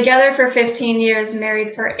 We've been together for 15 years,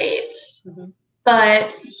 married for 8.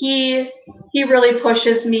 But he really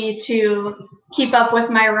pushes me to keep up with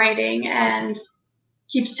my writing and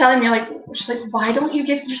keeps telling me, like, she's like, why don't you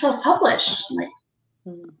get yourself published? I'm like,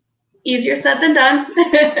 easier said than done.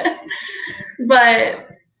 But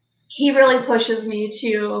he really pushes me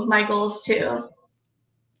to my goals too.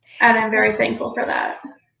 And I'm very thankful for that.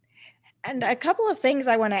 And a couple of things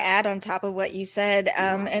I want to add on top of what you said,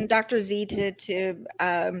 and Dr. Z, to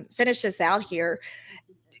finish this out here.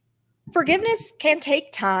 forgiveness can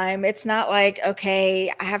take time. It's not like,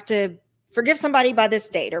 okay, I have to forgive somebody by this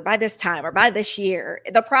date or by this time or by this year.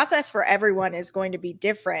 The process for everyone is going to be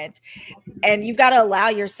different. And you've got to allow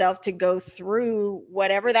yourself to go through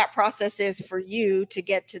whatever that process is for you to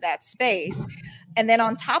get to that space. And then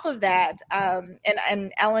on top of that,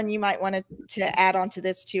 and Ellen, you might want to add on to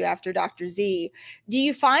this too after Dr. Z, do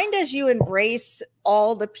you find as you embrace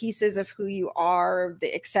all the pieces of who you are,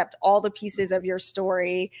 accept all the pieces of your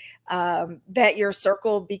story, that your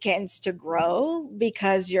circle begins to grow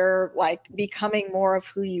because you're like becoming more of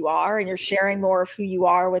who you are and you're sharing more of who you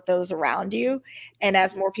are with those around you? And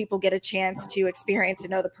as more people get a chance to experience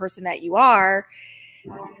and know the person that you are,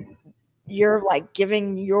 you're like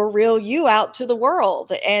giving your real you out to the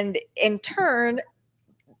world. And in turn,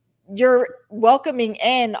 you're welcoming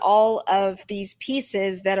in all of these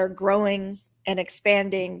pieces that are growing and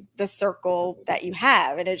expanding the circle that you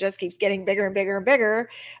have. And it just keeps getting bigger and bigger and bigger,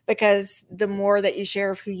 because the more that you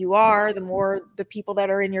share of who you are, the more the people that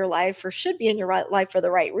are in your life or should be in your life for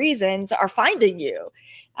the right reasons are finding you.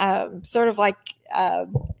 Sort of like,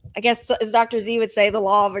 I guess, as Dr. Z would say, the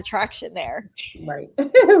law of attraction there. Right.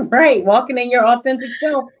 Right. Walking in your authentic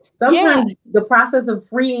self. Sometimes the process of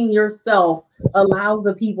freeing yourself allows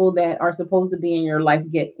the people that are supposed to be in your life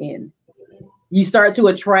get in. You start to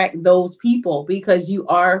attract those people because you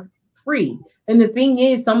are free. And the thing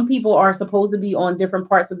is, some people are supposed to be on different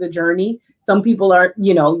parts of the journey. Some people are,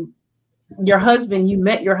 you know, your husband, you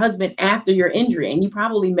met your husband after your injury, and you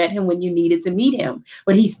probably met him when you needed to meet him,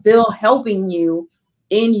 but he's still helping you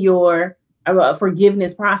in your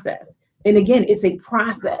forgiveness process. And again, it's a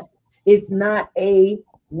process. It's not a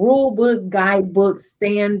rule book, guidebook,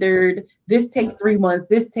 standard. This takes 3 months.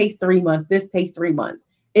 This takes 3 months. This takes 3 months.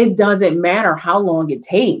 It doesn't matter how long it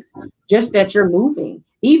takes, just that you're moving.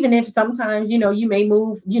 Even if sometimes, you know, you may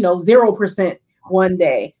move, you know, 0% one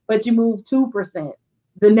day, but you move 2%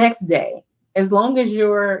 the next day. As long as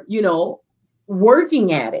you're, you know,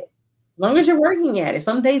 working at it,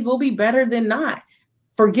 some days will be better than not.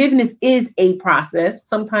 Forgiveness is a process.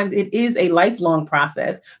 Sometimes it is a lifelong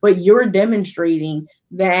process, but you're demonstrating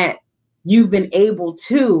that you've been able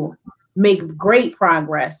to make great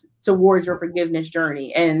progress towards your forgiveness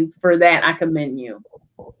journey. And for that, I commend you.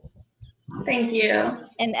 Thank you.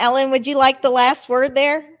 And Ellen, would you like the last word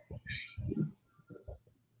there?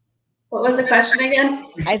 What was the question again?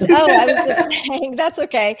 I was just saying, that's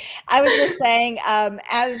okay. I was just saying,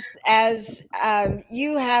 as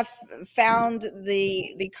you have found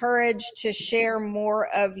the courage to share more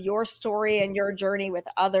of your story and your journey with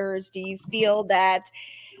others, do you feel that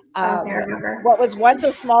what was once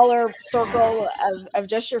a smaller circle of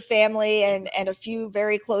just your family and a few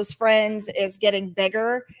very close friends is getting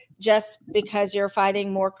bigger just because you're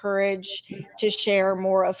finding more courage to share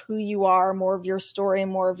more of who you are, more of your story,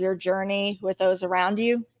 more of your journey with those around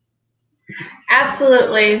you?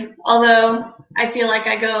 Absolutely. Although I feel like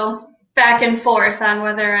I go back and forth on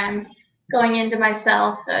whether I'm going into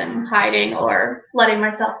myself and hiding or letting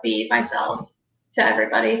myself be myself to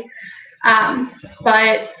everybody.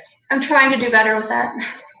 But I'm trying to do better with that.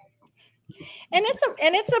 And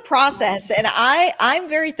it's a process. And I'm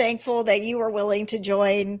very thankful that you were willing to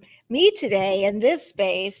join me today in this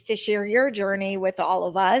space to share your journey with all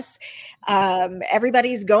of us.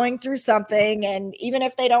 Everybody's going through something, and even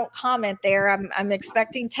if they don't comment there, I'm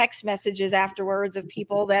expecting text messages afterwards of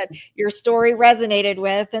people that your story resonated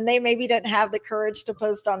with, and they maybe didn't have the courage to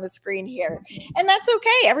post on the screen here. And that's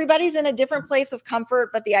okay. Everybody's in a different place of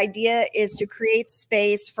comfort, but the idea is to create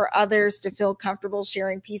space for others to feel comfortable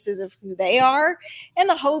sharing pieces of who they are, in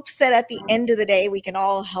the hopes that at the end of the day, we can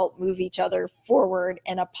all help move each other forward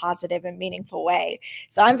in a positive and meaningful way.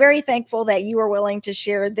 So I'm very thankful that you are willing to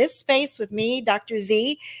share this space with me, Dr.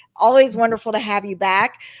 Z. Always wonderful to have you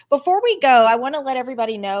back. Before we go, I want to let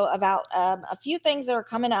everybody know about a few things that are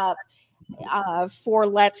coming up for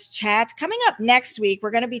Let's Chat. Coming up next week,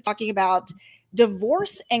 we're going to be talking about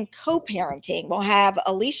divorce and co-parenting. We'll have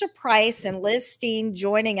Alicia Price and Liz Steen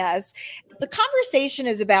joining us. The conversation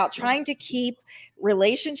is about trying to keep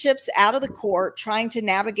relationships out of the court, trying to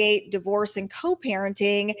navigate divorce and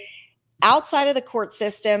co-parenting outside of the court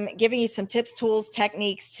system, giving you some tips, tools,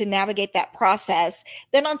 techniques to navigate that process.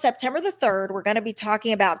 Then on September the 3rd, we're going to be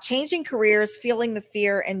talking about changing careers, feeling the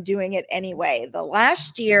fear, and doing it anyway. The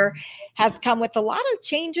last year has come with a lot of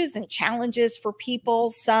changes and challenges for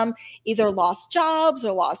people. Some either lost jobs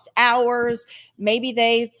or lost hours. Maybe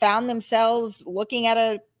they found themselves looking at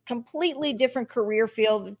a completely different career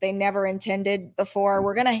field that they never intended before.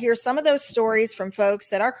 We're going to hear some of those stories from folks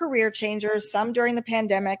that are career changers, some during the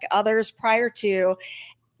pandemic, others prior to,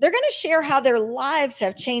 they're going to share how their lives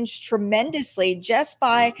have changed tremendously just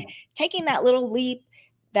by taking that little leap,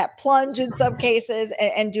 that plunge in some cases,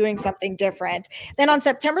 and doing something different. Then on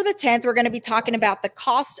September the 10th, we're going to be talking about the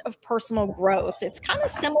cost of personal growth. It's kind of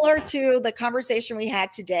similar to the conversation we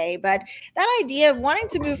had today, but that idea of wanting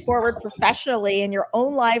to move forward professionally in your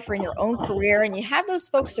own life or in your own career, and you have those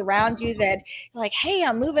folks around you that are like, hey,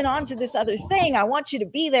 I'm moving on to this other thing. I want you to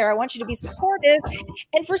be there. I want you to be supportive.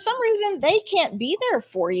 And for some reason, they can't be there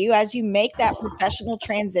for you as you make that professional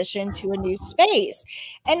transition to a new space.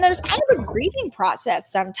 And there's kind of a grieving process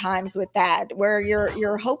sometimes with that, where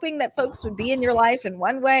you're hoping that folks would be in your life in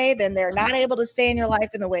one way, then they're not able to stay in your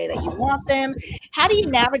life in the way that you want them. How do you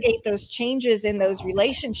navigate those changes in those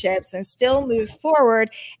relationships and still move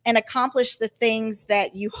forward and accomplish the things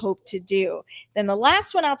that you hope to do? Then the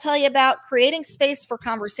last one I'll tell you about, creating space for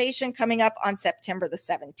conversation, coming up on September the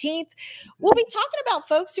 17th. We'll be talking about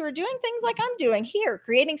folks who are doing things like I'm doing here,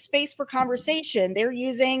 creating space for conversation. They're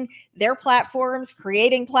using their platforms,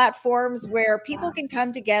 creating platforms where people can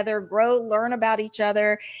come together, grow, learn about each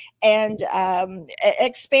other, and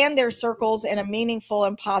expand their circles in a meaningful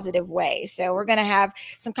and positive way. So we're going to have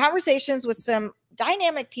some conversations with some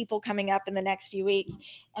dynamic people coming up in the next few weeks.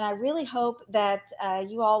 And I really hope that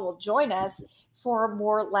you all will join us for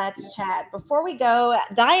more Let's Chat. Before we go,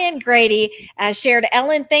 Diane Grady shared,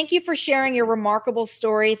 Ellen, thank you for sharing your remarkable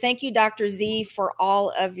story. Thank you, Dr. Z, for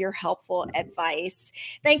all of your helpful advice.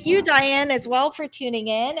 Thank you, Diane, as well, for tuning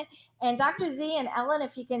in. And Dr. Z and Ellen,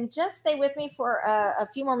 if you can just stay with me for a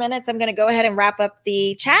few more minutes, I'm going to go ahead and wrap up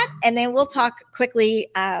the chat, and then we'll talk quickly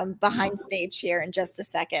behind stage here in just a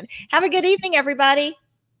second. Have a good evening, everybody.